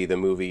maybe the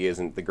movie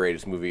isn't the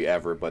greatest movie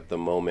ever, but the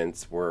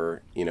moments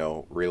were,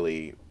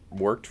 really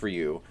worked for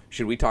you.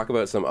 Should we talk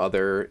about some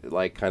other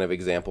like kind of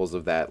examples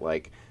of that,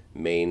 like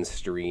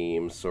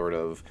mainstream sort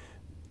of,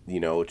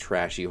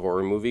 trashy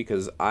horror movie?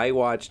 Because I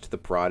watched The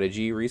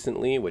Prodigy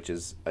recently, which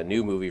is a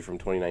new movie from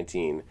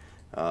 2019.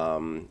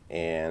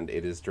 And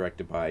it is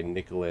directed by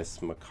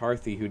Nicholas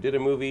McCarthy, who did a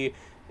movie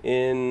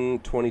in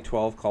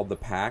 2012 called The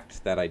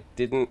Pact that I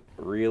didn't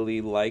really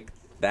like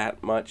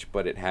that much,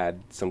 but it had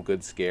some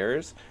good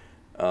scares.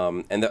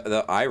 And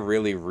I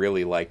really,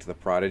 really liked The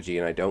Prodigy,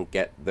 and I don't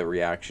get the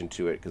reaction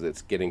to it because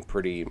it's getting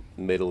pretty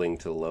middling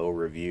to low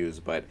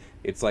reviews, but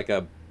it's like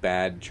a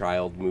bad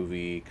child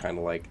movie, kind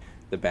of like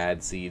The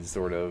Bad Seed,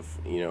 sort of,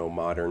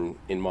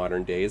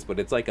 modern days, but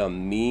it's like a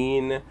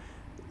mean,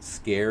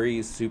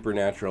 scary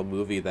supernatural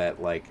movie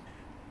that like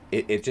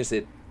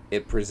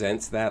it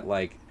presents that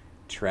like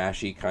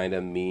trashy kind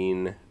of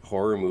mean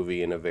horror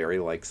movie in a very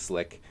like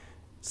slick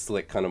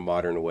kind of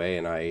modern way,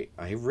 and I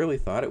really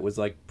thought it was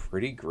like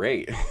pretty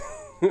great.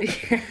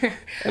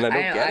 And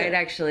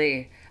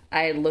I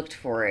had looked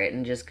for it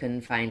and just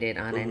couldn't find it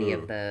on any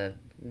of the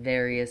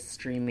various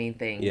streaming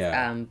things.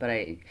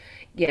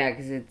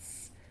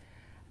 Because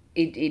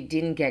it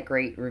didn't get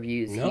great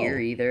reviews here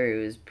either.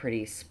 It was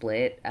pretty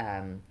split.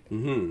 And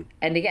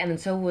again, and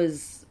so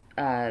was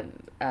La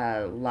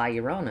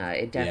Llorona.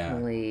 It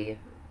definitely,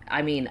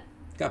 I mean,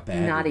 got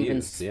bad not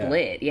reviews, even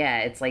split.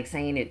 Yeah, it's like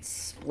saying it's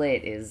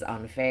split is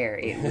unfair.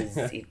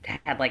 It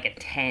had like a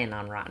 10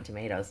 on Rotten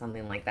Tomatoes,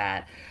 something like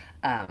that.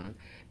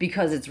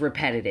 Because it's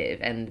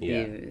repetitive and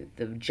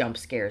the jump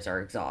scares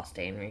are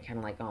exhausting. You're kind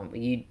of like,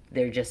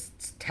 they're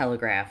just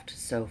telegraphed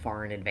so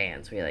far in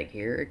advance. We're like,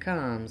 here it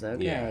comes,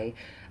 okay.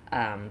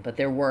 But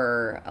there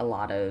were a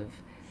lot of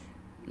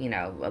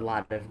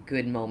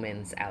good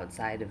moments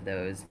outside of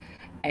those,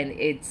 and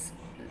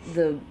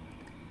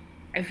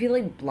I feel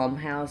like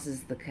Blumhouse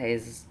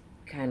is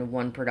kind of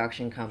one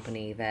production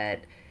company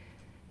that,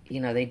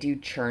 they do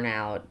churn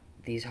out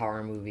these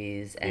horror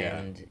movies,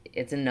 and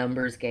it's a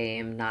numbers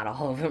game. Not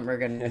all of them are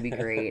going to be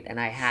great, and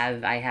I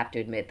have to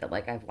admit that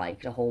like I've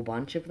liked a whole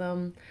bunch of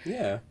them.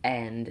 Yeah.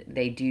 And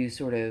they do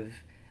sort of,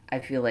 I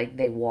feel like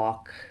they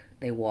walk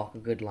a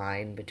good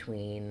line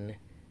between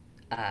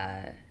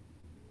the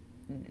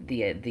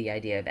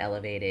idea of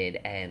elevated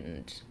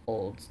and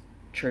old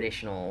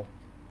traditional,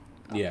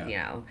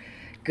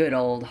 good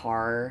old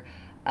horror.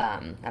 I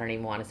don't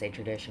even want to say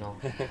traditional,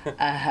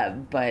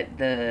 but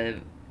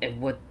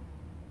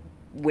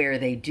where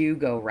they do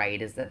go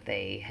right is that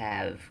they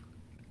have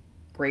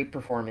great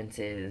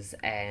performances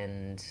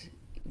and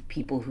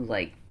people who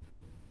like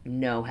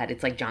know how to,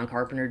 it's like John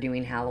Carpenter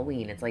doing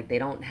Halloween. It's like they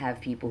don't have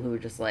people who are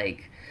just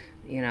like,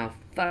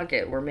 fuck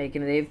it,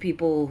 they have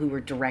people who are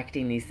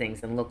directing these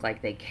things and look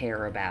like they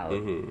care about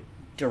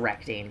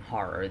directing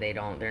horror.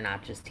 They're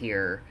not just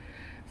here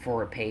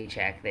for a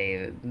paycheck.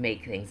 They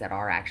make things that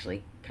are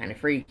actually kind of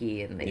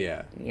freaky, and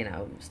they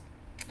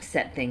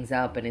set things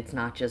up, and it's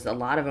not just, a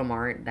lot of them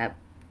aren't that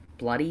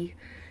bloody.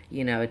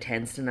 It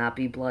tends to not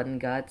be blood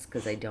and guts,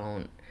 because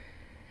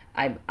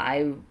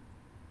I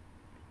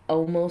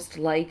almost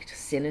liked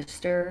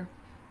Sinister.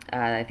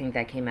 I think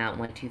that came out in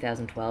like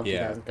 2012,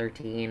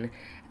 2013,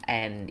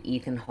 and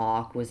Ethan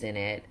Hawke was in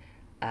it.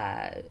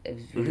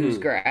 Who's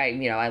great.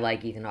 I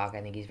like Ethan Hawke.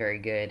 I think he's very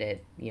good at,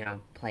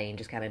 playing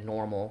just kind of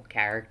normal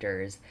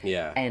characters.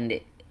 Yeah. And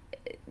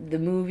the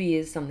movie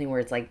is something where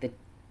it's like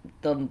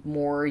the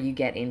more you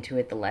get into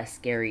it, the less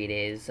scary it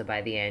is. So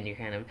by the end, you're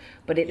kind of,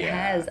 but it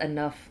has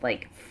enough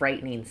like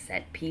frightening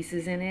set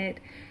pieces in it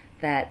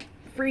that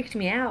freaked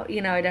me out.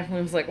 You know, I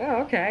definitely was like,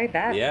 oh, okay,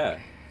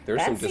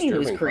 there's some scene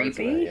was disturbing parts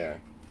in creepy. that,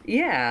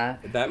 Yeah.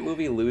 That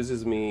movie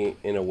loses me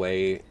in a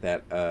way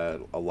that a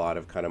lot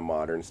of kind of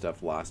modern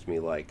stuff lost me,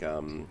 like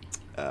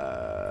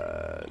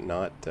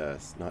not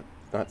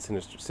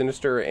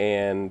Sinister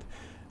and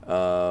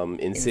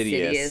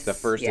Insidious, the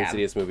first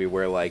Insidious movie,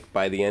 where like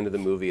by the end of the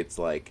movie it's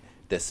like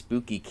the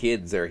spooky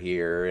kids are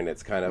here, and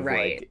it's kind of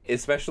like,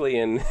 especially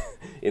in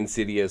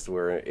Insidious,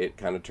 where it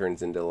kind of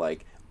turns into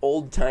like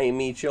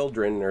old-timey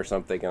children or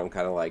something, and I'm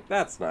kind of like,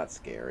 that's not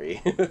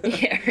scary.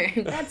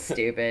 Yeah, that's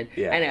stupid.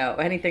 I know,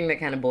 anything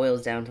that kind of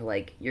boils down to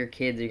like your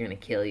kids are gonna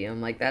kill you,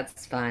 I'm like,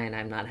 that's fine,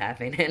 I'm not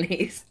having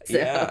any.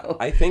 So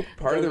I think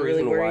part of the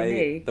reason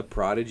why The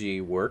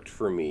Prodigy worked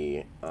for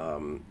me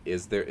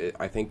is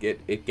I think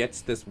it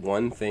gets this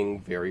one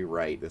thing very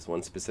right, this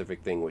one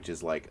specific thing, which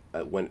is like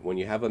when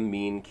you have a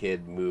mean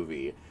kid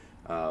movie,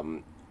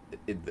 in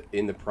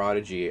The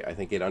Prodigy, I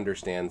think it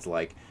understands,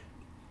 like,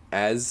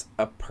 as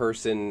a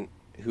person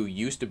who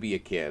used to be a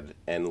kid,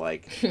 and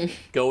like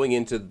going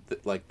into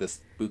the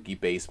spooky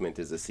basement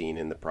is a scene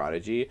in The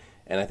Prodigy,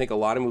 and I think a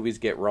lot of movies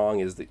get wrong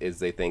is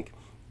they think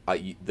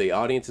the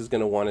audience is going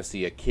to want to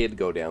see a kid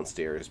go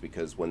downstairs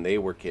because when they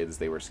were kids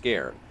they were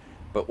scared.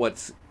 But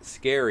what's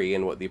scary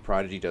and what The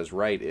Prodigy does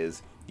right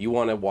is you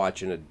want to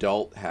watch an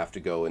adult have to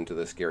go into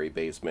the scary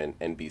basement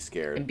and be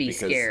scared.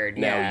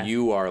 Now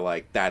you are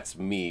like, that's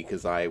me,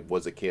 because I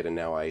was a kid and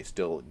now I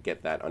still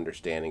get that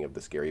understanding of the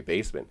scary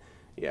basement.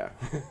 Yeah.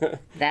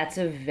 That's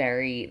a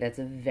very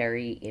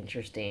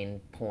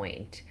interesting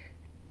point,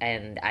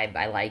 and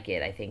I like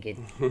it. I think it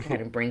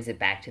kind of brings it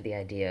back to the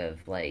idea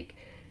of like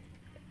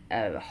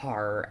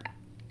horror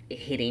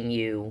hitting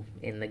you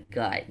in the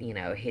gut, you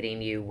know,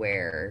 hitting you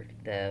where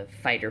the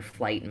fight or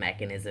flight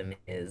mechanism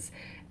is,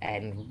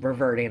 and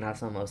reverting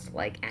us almost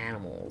like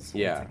animals.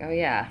 Yeah. It's like, oh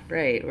yeah,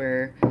 right.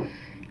 We're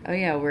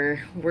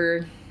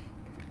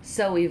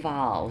so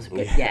evolved,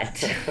 but yet,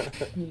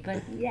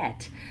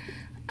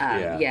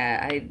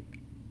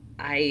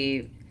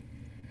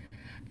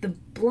 the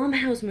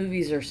Blumhouse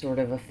movies are sort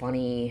of a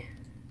funny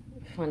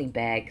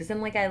bag, because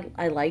then like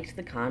I liked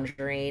The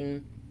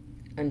Conjuring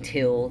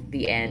until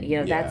the end, you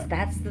know.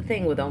 That's the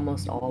thing with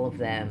almost all of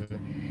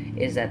them,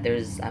 is that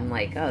I'm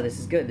like, oh, this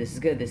is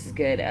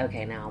good,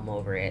 okay, now I'm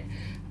over it.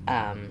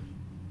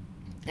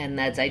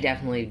 And I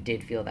definitely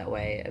did feel that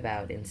way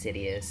about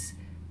Insidious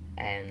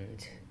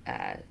and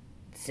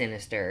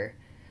Sinister.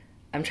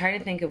 I'm trying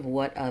to think of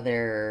what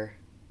other,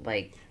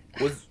 like,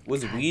 was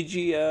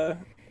Ouija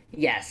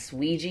yes,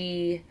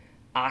 Ouija,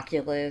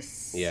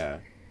 Oculus.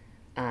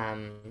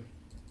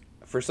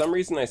 For some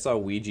reason, I saw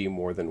Ouija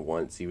more than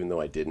once, even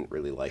though I didn't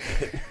really like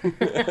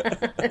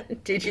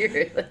it. Did you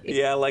really?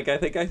 Yeah, like, I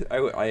think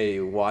I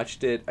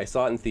watched it. I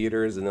saw it in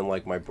theaters, and then,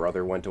 like, my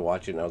brother went to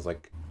watch it, and I was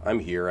like, I'm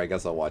here. I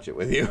guess I'll watch it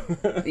with you.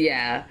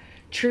 Yeah.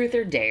 Truth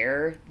or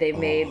Dare they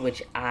made,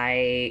 which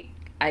I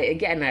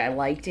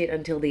liked it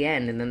until the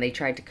end, and then they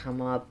tried to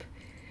come up.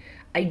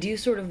 I do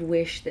sort of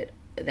wish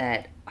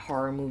that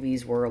horror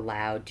movies were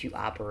allowed to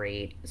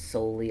operate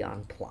solely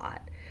on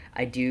plot.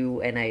 I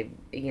do, and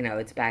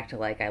it's back to,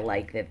 like, I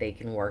like that they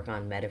can work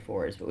on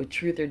metaphors, but with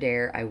Truth or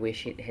Dare, I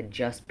wish it had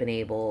just been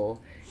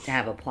able to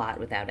have a plot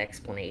without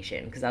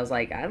explanation, because I was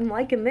like, I'm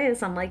liking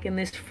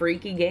this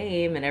freaky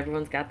game, and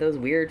everyone's got those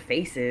weird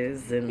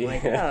faces, and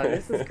like, oh,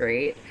 this is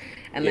great.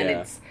 And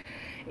then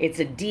it's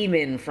a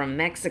demon from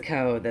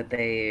Mexico that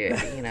they,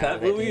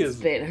 that movie is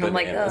spit. And I'm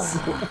like,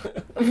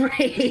 oh,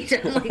 right.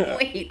 I'm like,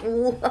 wait,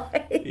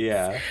 what?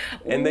 Yeah.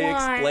 And they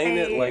explain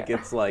it like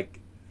it's like,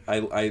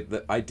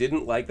 I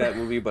didn't like that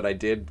movie, but I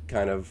did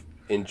kind of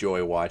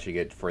enjoy watching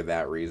it for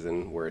that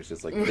reason, where it's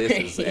just like,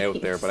 this is out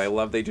there, but I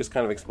love they just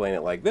kind of explain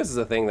it like, this is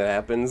a thing that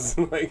happens.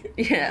 Like,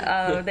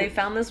 they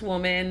found this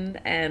woman,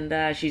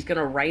 and she's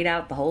gonna write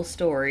out the whole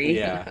story.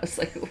 Yeah. And I was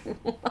like,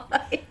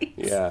 what?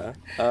 Yeah.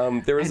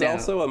 There was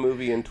also a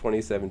movie in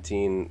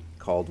 2017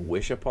 called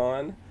Wish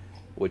Upon,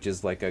 which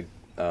is like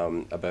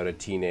about a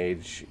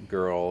teenage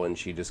girl, and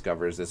she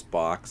discovers this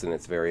box, and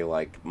it's very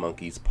like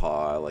Monkey's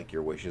Paw, like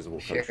your wishes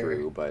will come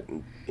true, but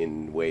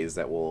in ways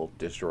that will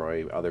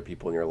destroy other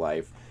people in your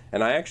life.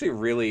 And I actually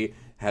really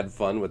had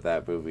fun with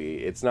that movie.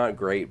 It's not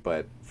great,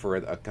 but for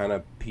a kind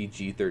of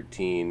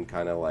PG-13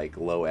 kind of like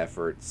low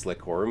effort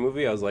slick horror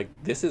movie, I was like,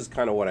 this is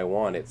kind of what I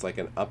want. It's like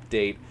an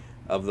update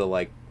of the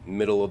like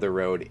middle of the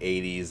road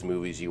 80s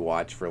movies you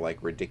watch for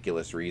like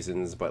ridiculous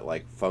reasons, but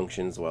like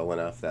functions well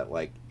enough that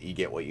like you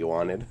get what you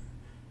wanted.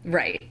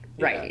 Right.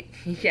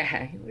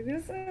 Yeah.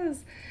 This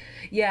is...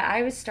 Yeah,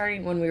 I was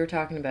starting, when we were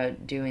talking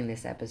about doing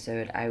this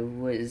episode, I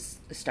was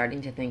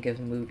starting to think of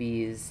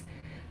movies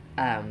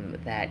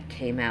that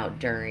came out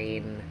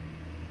during,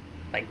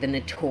 like, the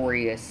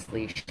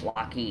notoriously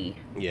schlocky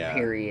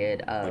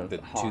period of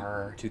like the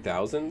horror.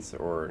 2000s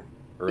or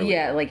early.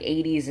 Yeah, like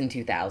 80s and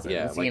 2000s,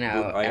 Yeah, like, you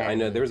know. I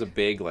know there was a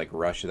big like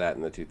rush of that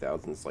in the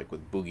 2000s, like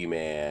with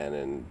Boogeyman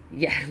and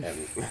Yes.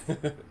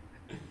 and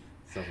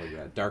stuff like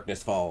that.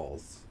 Darkness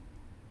Falls.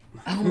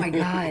 Oh my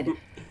God.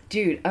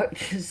 Dude,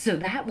 so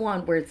that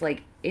one where it's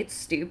like, it's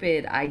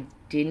stupid. I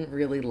didn't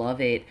really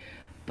love it.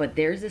 But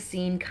there's a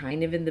scene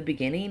kind of in the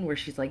beginning where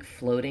she's like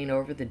floating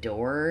over the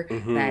door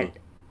that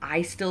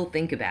I still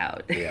think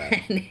about.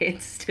 Yeah. And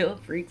it still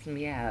freaks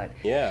me out.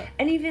 Yeah.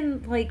 And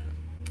even like,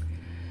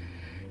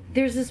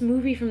 there's this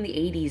movie from the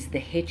 80s, The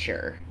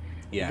Hitcher,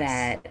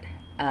 Yes.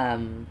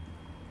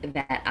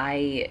 that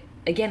I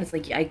again, it's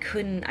like I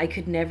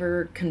could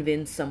never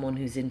convince someone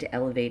who's into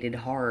elevated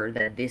horror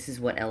that this is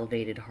what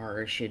elevated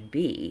horror should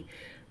be.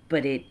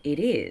 But it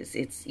is.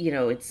 It's, you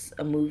know, it's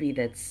a movie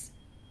that's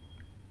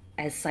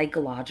as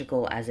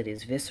psychological as it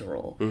is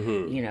visceral.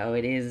 You know,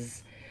 it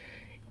is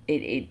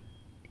a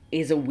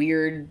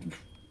weird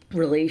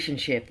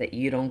relationship that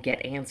you don't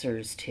get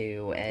answers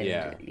to,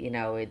 and you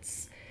know,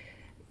 it's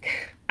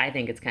I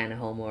think it's kind of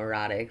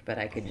homoerotic, but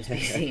I could just be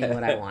seeing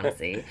what I want to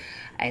see.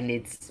 And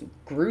it's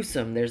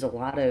gruesome. There's a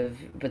lot of,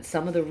 but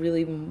some of the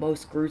really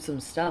most gruesome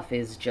stuff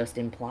is just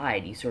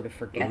implied. You sort of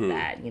forget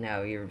that, you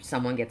know,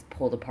 someone gets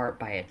pulled apart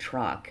by a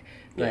truck,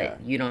 but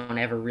you don't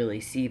ever really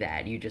see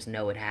that. You just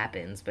know it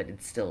happens, but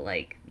it's still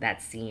like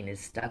that scene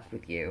is stuck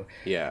with you.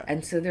 Yeah.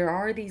 And so there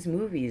are these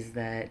movies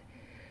that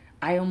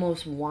I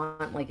almost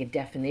want like a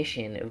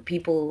definition of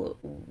people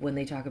when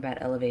they talk about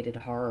elevated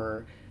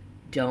horror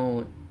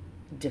don't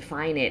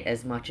define it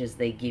as much as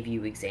they give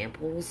you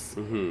examples.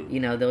 You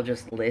know, they'll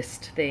just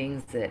list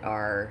things that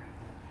are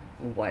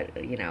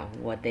what, you know,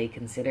 what they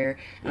consider.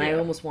 And I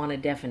almost want a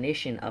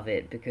definition of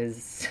it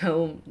because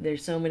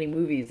there's so many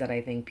movies that I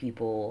think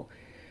people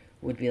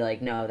would be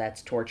like, no,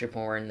 that's torture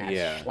porn,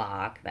 that's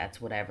schlock, that's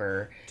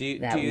whatever. Do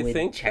you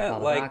think check that, all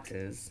the like,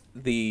 boxes.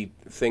 The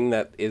thing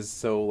that is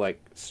so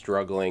like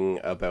struggling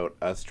about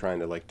us trying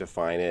to like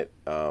define it,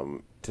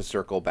 to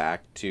circle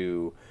back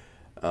to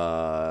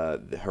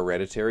the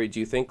Hereditary, do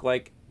you think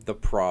like the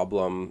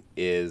problem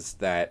is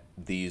that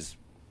these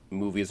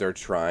movies are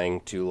trying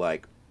to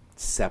like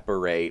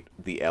separate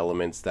the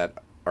elements that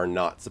are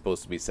not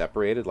supposed to be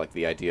separated, like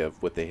the idea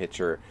of with The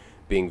Hitcher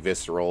being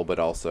visceral but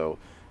also,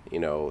 you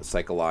know,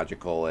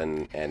 psychological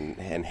and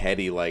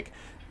heady? Like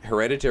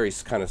Hereditary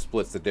kind of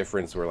splits the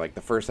difference where like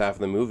the first half of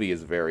the movie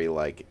is very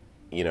like,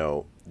 you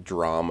know,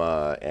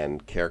 drama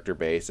and character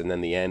based, and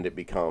then the end it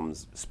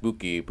becomes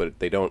spooky, but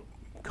they don't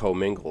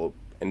commingle.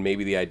 And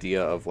maybe the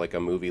idea of like a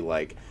movie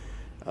like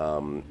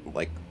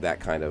that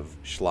kind of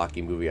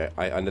schlocky movie.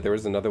 I know there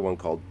was another one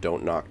called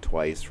Don't Knock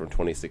Twice from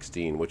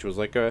 2016, which was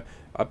like a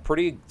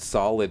pretty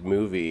solid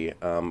movie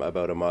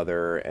about a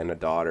mother and a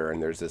daughter,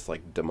 and there's this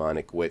like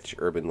demonic witch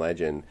urban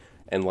legend.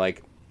 And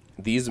like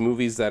these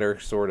movies that are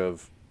sort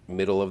of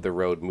middle of the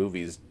road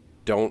movies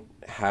don't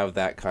have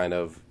that kind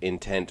of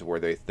intent where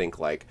they think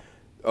like,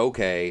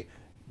 okay,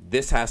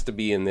 this has to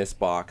be in this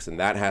box and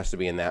that has to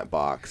be in that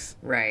box.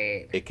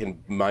 Right.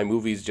 My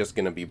movie's just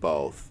going to be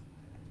both.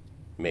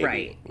 Maybe.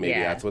 Right. Maybe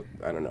that's what,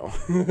 I don't know.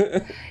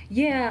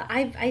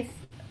 Yeah,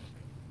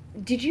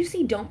 did you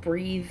see Don't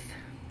Breathe?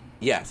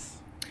 Yes.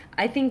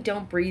 I think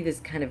Don't Breathe is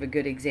kind of a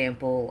good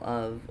example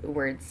of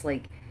where it's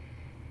like,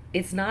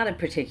 it's not a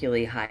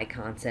particularly high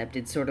concept.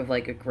 It's sort of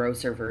like a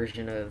grosser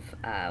version of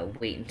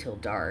Wait Until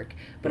Dark.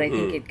 But I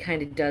think it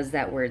kind of does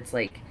that where it's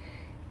like,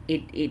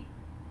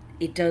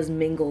 it does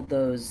mingle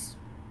those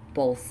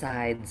both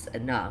sides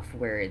enough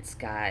where it's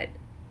got,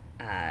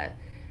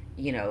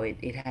 you know,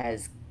 it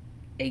has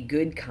a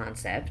good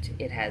concept,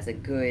 it has a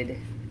good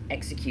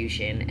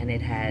execution, and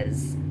it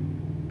has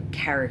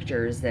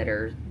characters that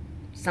are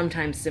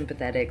sometimes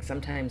sympathetic,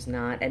 sometimes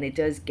not, and it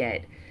does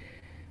get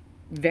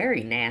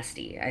very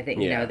nasty. I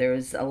think, you know, there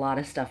was a lot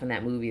of stuff in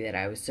that movie that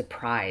I was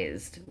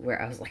surprised,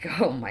 where I was like,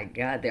 oh my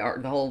God, the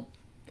whole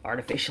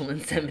artificial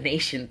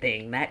insemination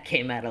thing, that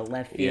came out of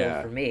left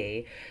field for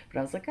me. But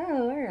I was like,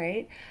 oh, all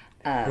right.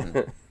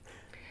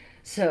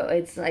 So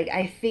it's like,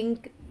 I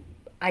think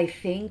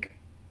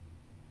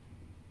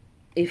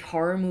if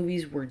horror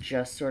movies were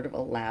just sort of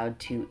allowed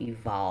to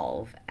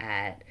evolve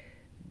at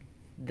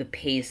the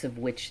pace of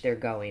which they're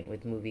going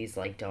with movies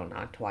like Don't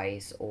Knock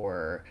Twice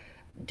or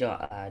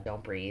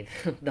Don't Breathe,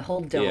 the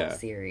whole Don't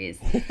series,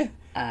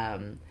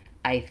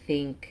 I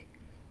think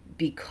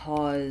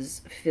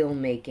because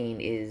filmmaking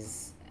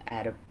is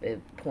at a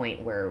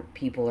point where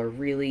people are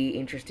really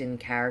interested in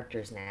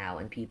characters now,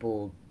 and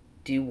people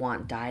do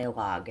want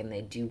dialogue, and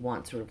they do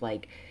want sort of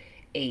like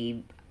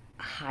a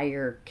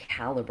higher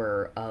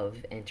caliber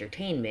of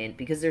entertainment,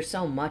 because there's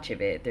so much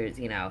of it.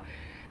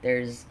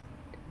 There's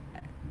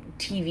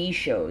TV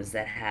shows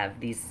that have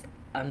these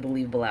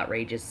unbelievable,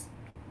 outrageous,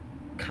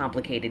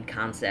 complicated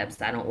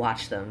concepts. I don't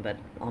watch them, but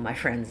all my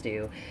friends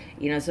do.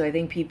 So I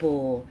think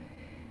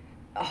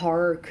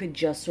horror could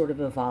just sort of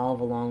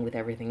evolve along with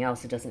everything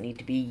else. It doesn't need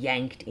to be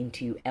yanked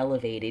into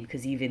elevated,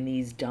 because even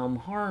these dumb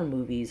horror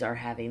movies are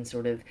having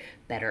sort of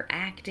better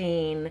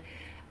acting.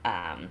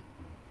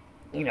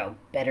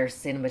 better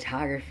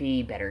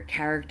cinematography, better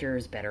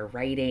characters, better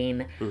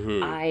writing.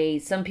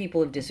 Some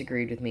people have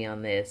disagreed with me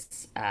on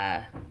this.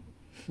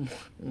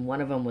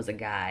 One of them was a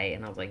guy,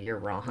 and I was like, "You're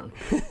wrong."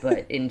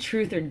 But in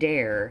Truth or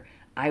Dare,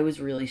 I was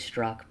really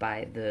struck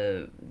by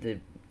the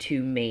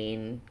two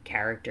main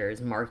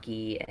characters,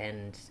 Marky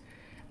and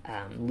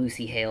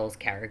Lucy Hale's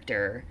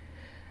character.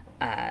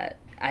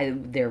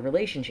 Their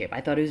relationship. I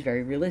thought it was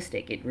very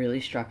realistic. It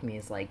really struck me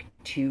as like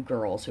two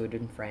girls who had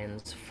been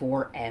friends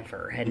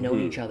forever, had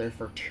known each other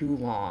for too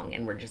long,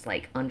 and were just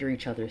like under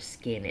each other's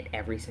skin at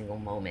every single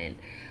moment.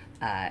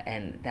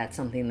 And that's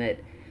something that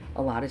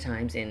a lot of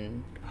times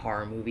in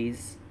horror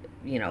movies,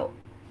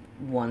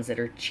 ones that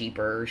are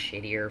cheaper,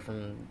 shittier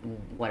from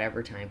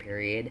whatever time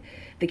period,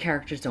 the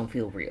characters don't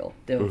feel real.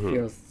 They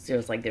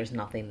feels like there's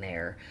nothing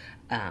there.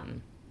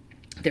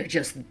 They're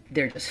just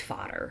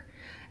fodder.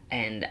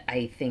 And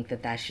I think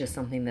that that's just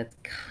something that's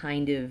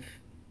kind of,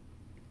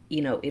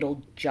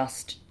 it'll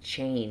just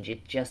change.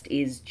 It just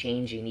is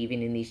changing.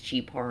 Even in these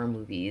cheap horror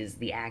movies,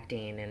 the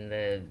acting and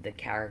the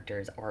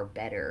characters are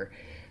better.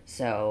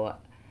 So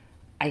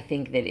I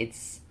think that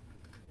it's,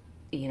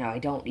 I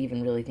don't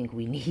even really think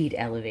we need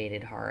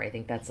elevated horror. I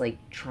think that's like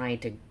trying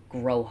to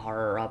grow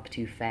horror up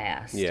too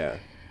fast. Yeah.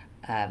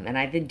 And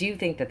I do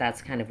think that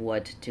that's kind of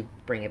what, to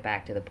bring it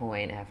back to the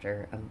point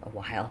after a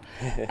while,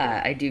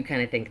 I do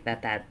kind of think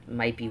that that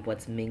might be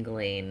what's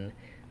mingling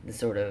the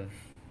sort of,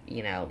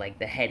 like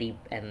the heady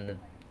and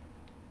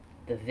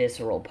the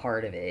visceral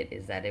part of it,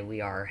 is that we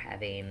are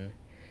having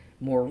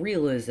more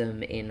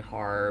realism in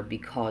horror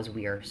because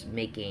we are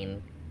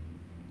making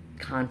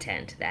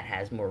content that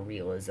has more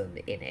realism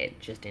in it,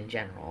 just in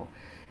general.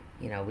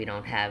 We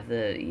don't have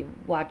you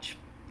watch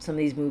some of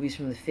these movies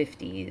from the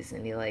 50s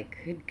and you're like,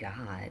 good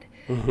God.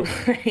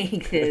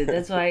 Like,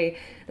 that's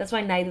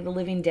why Night of the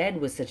Living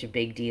Dead was such a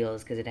big deal,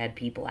 is because it had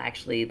people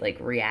actually like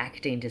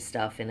reacting to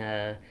stuff in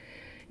a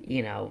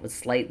a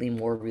slightly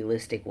more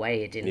realistic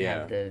way. It didn't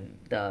have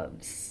the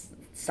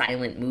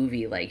silent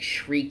movie like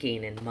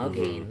shrieking and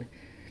mugging.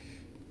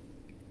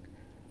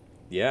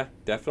 Yeah,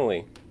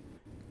 definitely.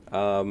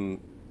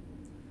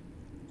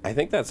 I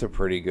think that's a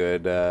pretty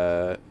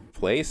good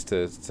place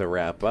to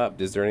wrap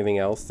up. Is there anything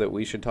else that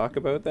we should talk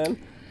about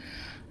then?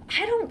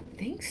 I don't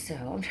think so.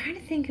 I'm trying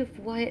to think of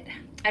what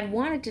I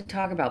wanted to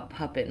talk about.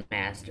 Puppet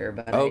Master,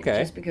 but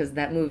just because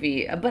that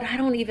movie, but I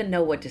don't even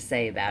know what to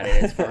say about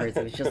it, as far as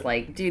it was just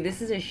like, dude,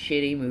 this is a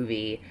shitty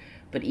movie.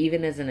 But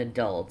even as an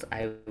adult,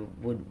 I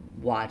would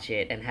watch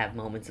it and have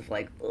moments of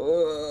like,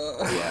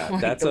 ugh. Yeah,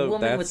 like that's the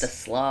woman with the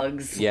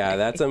slugs. Yeah,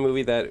 that's a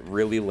movie that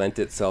really lent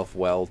itself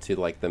well to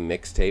like the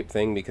mixtape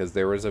thing, because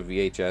there was a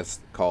VHS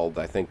called,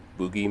 I think,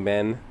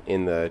 Boogeymen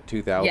in the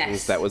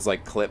 2000s that was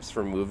like clips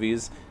from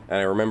movies, and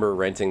I remember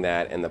renting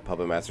that and the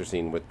Puppet Master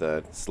scene with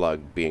the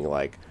slug being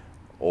like,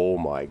 oh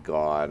my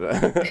God.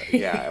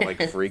 Yeah, it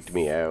like freaked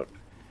me out.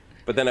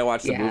 But then I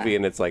watched the movie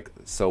and it's like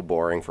so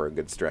boring for a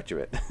good stretch of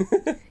it.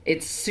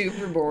 It's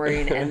super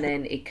boring, and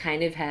then it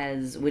kind of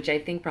has, which I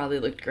think probably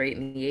looked great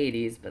in the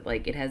 80s, but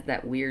like it has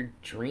that weird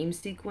dream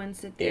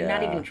sequence at the end.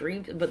 Not even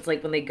dreams, but it's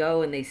like when they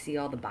go and they see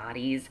all the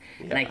bodies,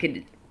 and I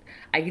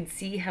could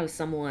see how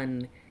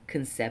someone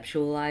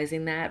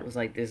conceptualizing that was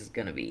like, this is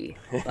gonna be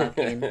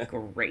fucking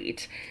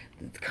great.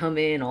 Come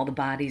in, all the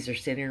bodies are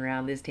sitting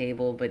around this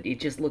table, but it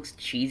just looks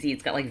cheesy.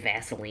 It's got like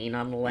Vaseline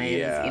on the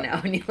lens,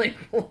 and you're like,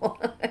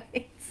 what?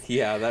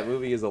 Yeah, that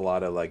movie is a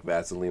lot of like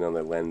Vaseline on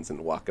their lens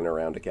and walking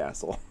around a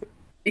castle.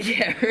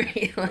 Yeah,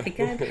 right. Like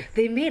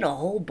they made a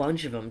whole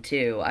bunch of them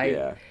too.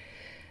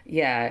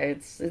 Yeah,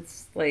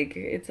 it's like,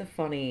 it's a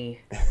funny.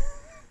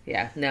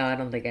 Yeah, no, I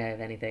don't think I have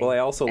anything. Well, I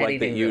also like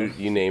that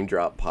you name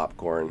drop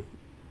popcorn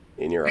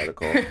in your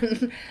article.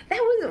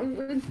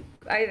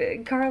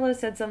 Carla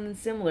said something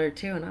similar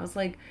too, and I was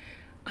like,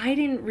 I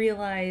didn't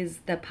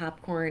realize that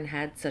popcorn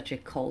had such a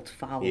cult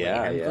following.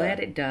 I'm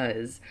glad it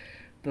does.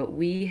 But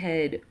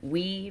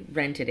we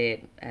rented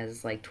it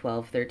as like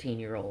 12,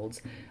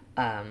 13-year-olds,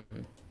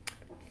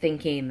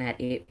 thinking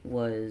that it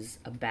was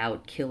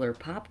about killer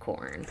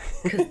popcorn,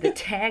 because the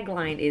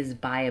tagline is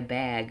 "buy a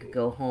bag,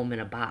 go home in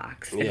a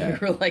box," and we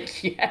were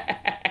like,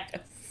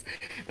 yes.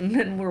 And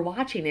then we're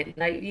watching it,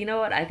 and you know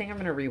what? I think I'm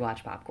gonna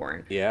rewatch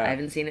Popcorn. Yeah, I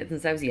haven't seen it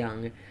since I was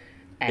young.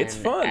 And it's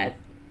fun.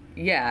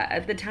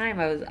 At the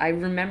time I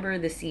remember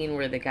the scene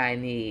where the guy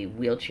in the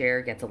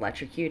wheelchair gets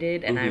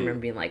electrocuted, and I remember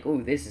being like,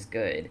 "Ooh, this is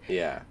good."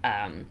 Yeah.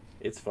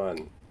 It's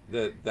fun.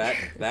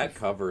 That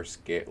cover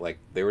scare, like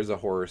there was a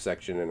horror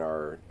section in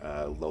our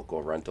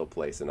local rental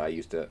place, and I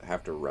used to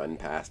have to run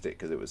past it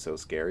because it was so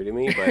scary to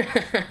me.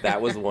 But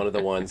that was one of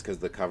the ones, because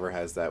the cover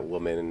has that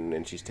woman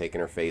and she's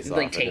taking her face off,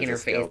 like taking her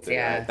face.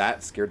 Yeah,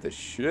 that scared the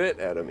shit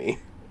out of me.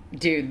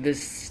 Dude, the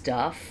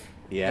Stuff.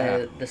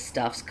 Yeah. The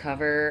Stuff's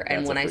cover.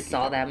 And when I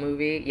saw that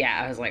movie,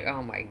 I was like,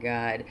 oh my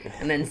God.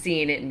 And then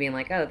seeing it and being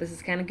like, oh, this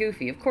is kind of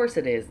goofy. Of course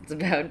it is. It's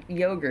about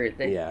yogurt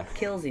that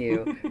kills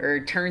you or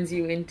turns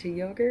you into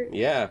yogurt.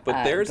 Yeah,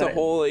 but there's a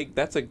whole, like,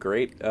 that's a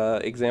great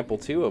example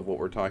too of what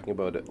we're talking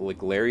about,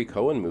 like Larry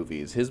Cohen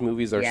movies. His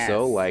movies are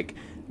so like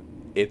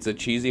it's a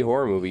cheesy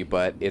horror movie,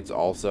 but it's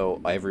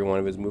also, every one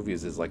of his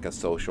movies is like a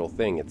social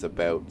thing. It's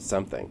about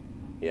something.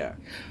 Yeah.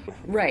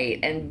 Right,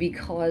 and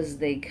because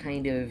they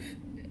kind of,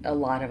 a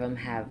lot of them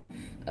have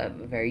a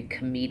very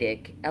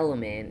comedic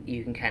element,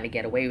 you can kind of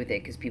get away with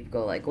it because people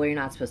go like, well, you're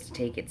not supposed to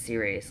take it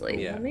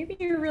seriously. Yeah. Well, maybe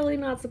you're really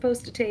not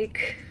supposed to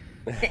take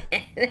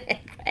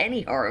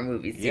any horror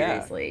movie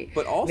seriously. Yeah.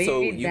 But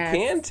also, Maybe you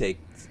can take,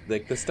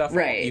 like, the stuff,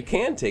 right. You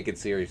can take it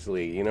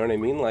seriously, you know what I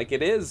mean? Like,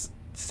 it is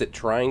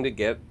trying to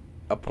get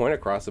a point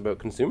across about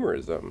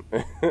consumerism.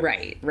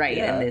 Right.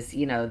 Yeah. And this,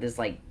 this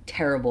like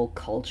terrible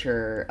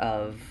culture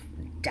of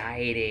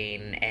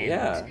dieting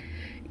and,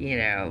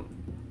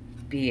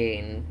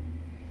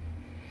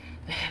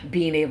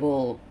 being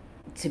able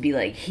to be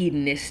like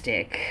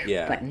hedonistic,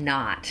 but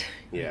not.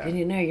 Yeah. And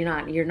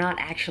you're not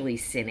actually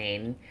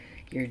sinning.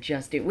 You're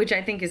just which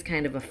I think is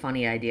kind of a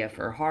funny idea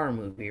for a horror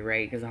movie,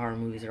 right? Because horror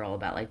movies are all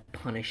about like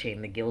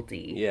punishing the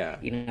guilty. Yeah.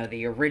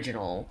 The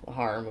original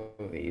horror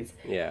movies.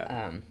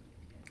 Yeah.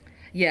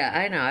 Yeah,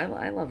 I know.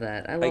 I love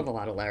that. I love a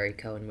lot of Larry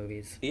Cohen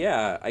movies.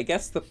 Yeah, I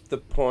guess the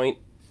point,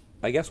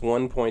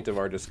 one point of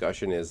our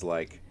discussion is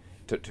like,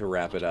 to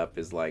wrap it up,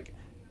 is like,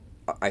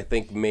 I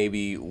think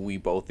maybe we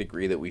both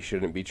agree that we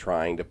shouldn't be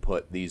trying to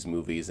put these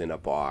movies in a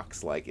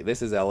box. Like,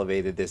 this is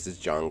elevated, this is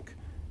junk.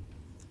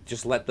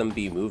 Just let them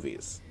be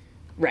movies.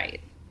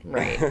 Right.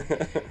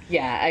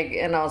 Yeah,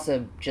 and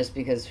also just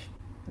because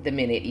the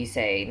minute you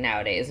say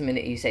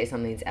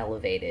something's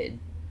elevated,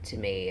 to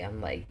me,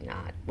 I'm like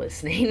not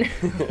listening.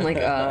 I'm like,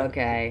 oh,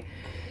 okay.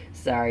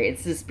 Sorry,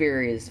 it's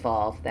Suspiria's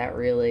fault. That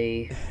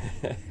really,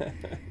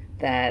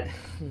 that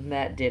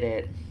did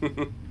it.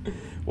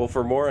 Well,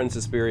 for more on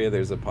Suspiria,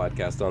 there's a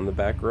podcast on the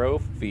Back Row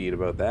feed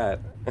about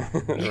that.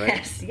 Right?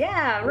 Yes,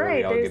 yeah, where right.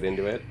 we all get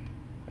into it.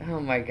 Oh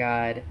my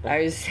God.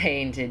 I was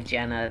saying to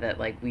Jenna that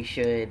like we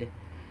should,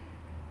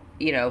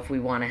 if we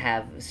want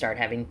to start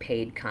having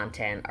paid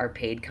content, our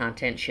paid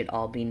content should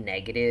all be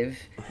negative.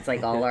 It's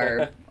like all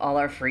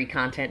our free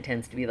content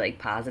tends to be like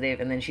positive.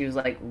 And then she was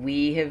like,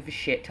 we have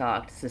shit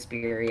talked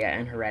Suspiria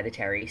and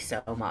Hereditary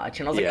so much.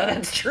 And I was like, oh,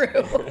 that's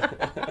true.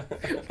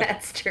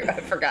 That's true. I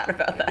forgot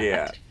about that.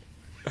 Yeah.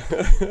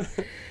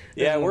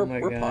 Yeah, Oh we're my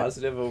God.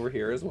 positive over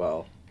here as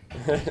well.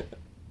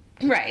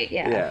 Right,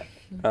 yeah.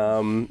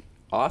 Yeah.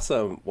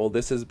 Awesome. Well,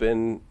 this has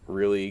been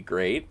really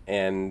great.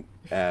 And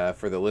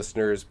for the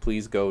listeners,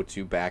 please go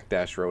to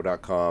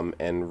back-row.com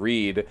and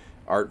read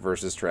Art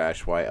vs.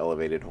 Trash, Why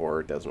Elevated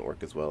Horror Doesn't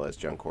Work as Well as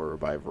Junk Horror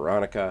by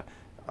Veronica.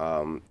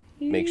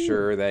 Make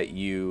sure that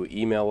you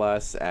email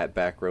us at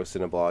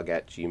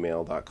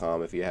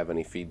backrowcineblog@gmail.com if you have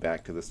any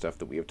feedback to the stuff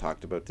that we have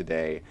talked about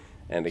today.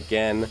 And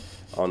again,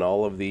 on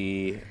all of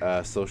the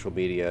social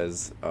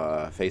medias,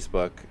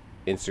 Facebook,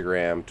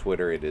 Instagram,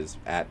 Twitter, it is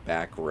at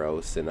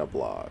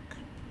backrowcineblog.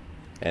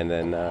 And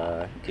then,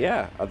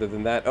 other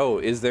than that,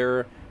 is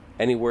there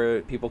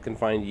anywhere people can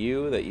find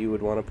you that you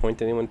would want to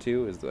point anyone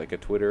to? Is there like a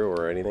Twitter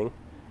or anything?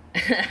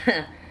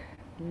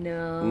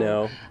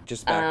 No,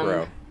 just Back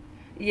Row.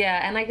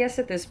 Yeah, and I guess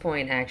at this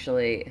point,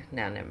 actually,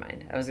 no, never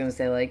mind. I was going to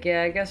say, like,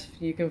 yeah, I guess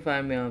you can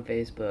find me on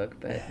Facebook,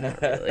 but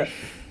not really.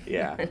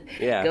 Yeah.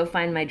 Go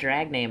find my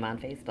drag name on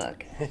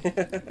Facebook.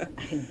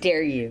 I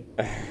dare you.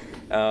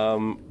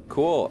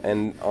 Cool.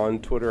 And on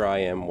Twitter, I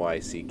am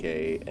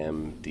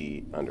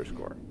YCKMD_.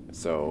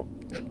 So,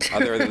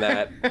 other than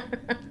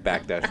that,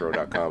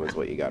 back-row.com is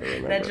what you got to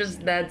remember.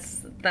 That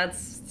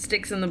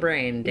sticks in the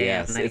brain, Dan.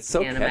 Yes, I it's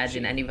so can't catchy.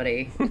 imagine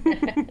anybody.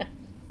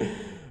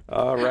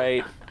 All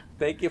right.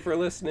 Thank you for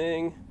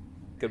listening.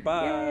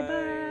 Goodbye. Yeah, bye.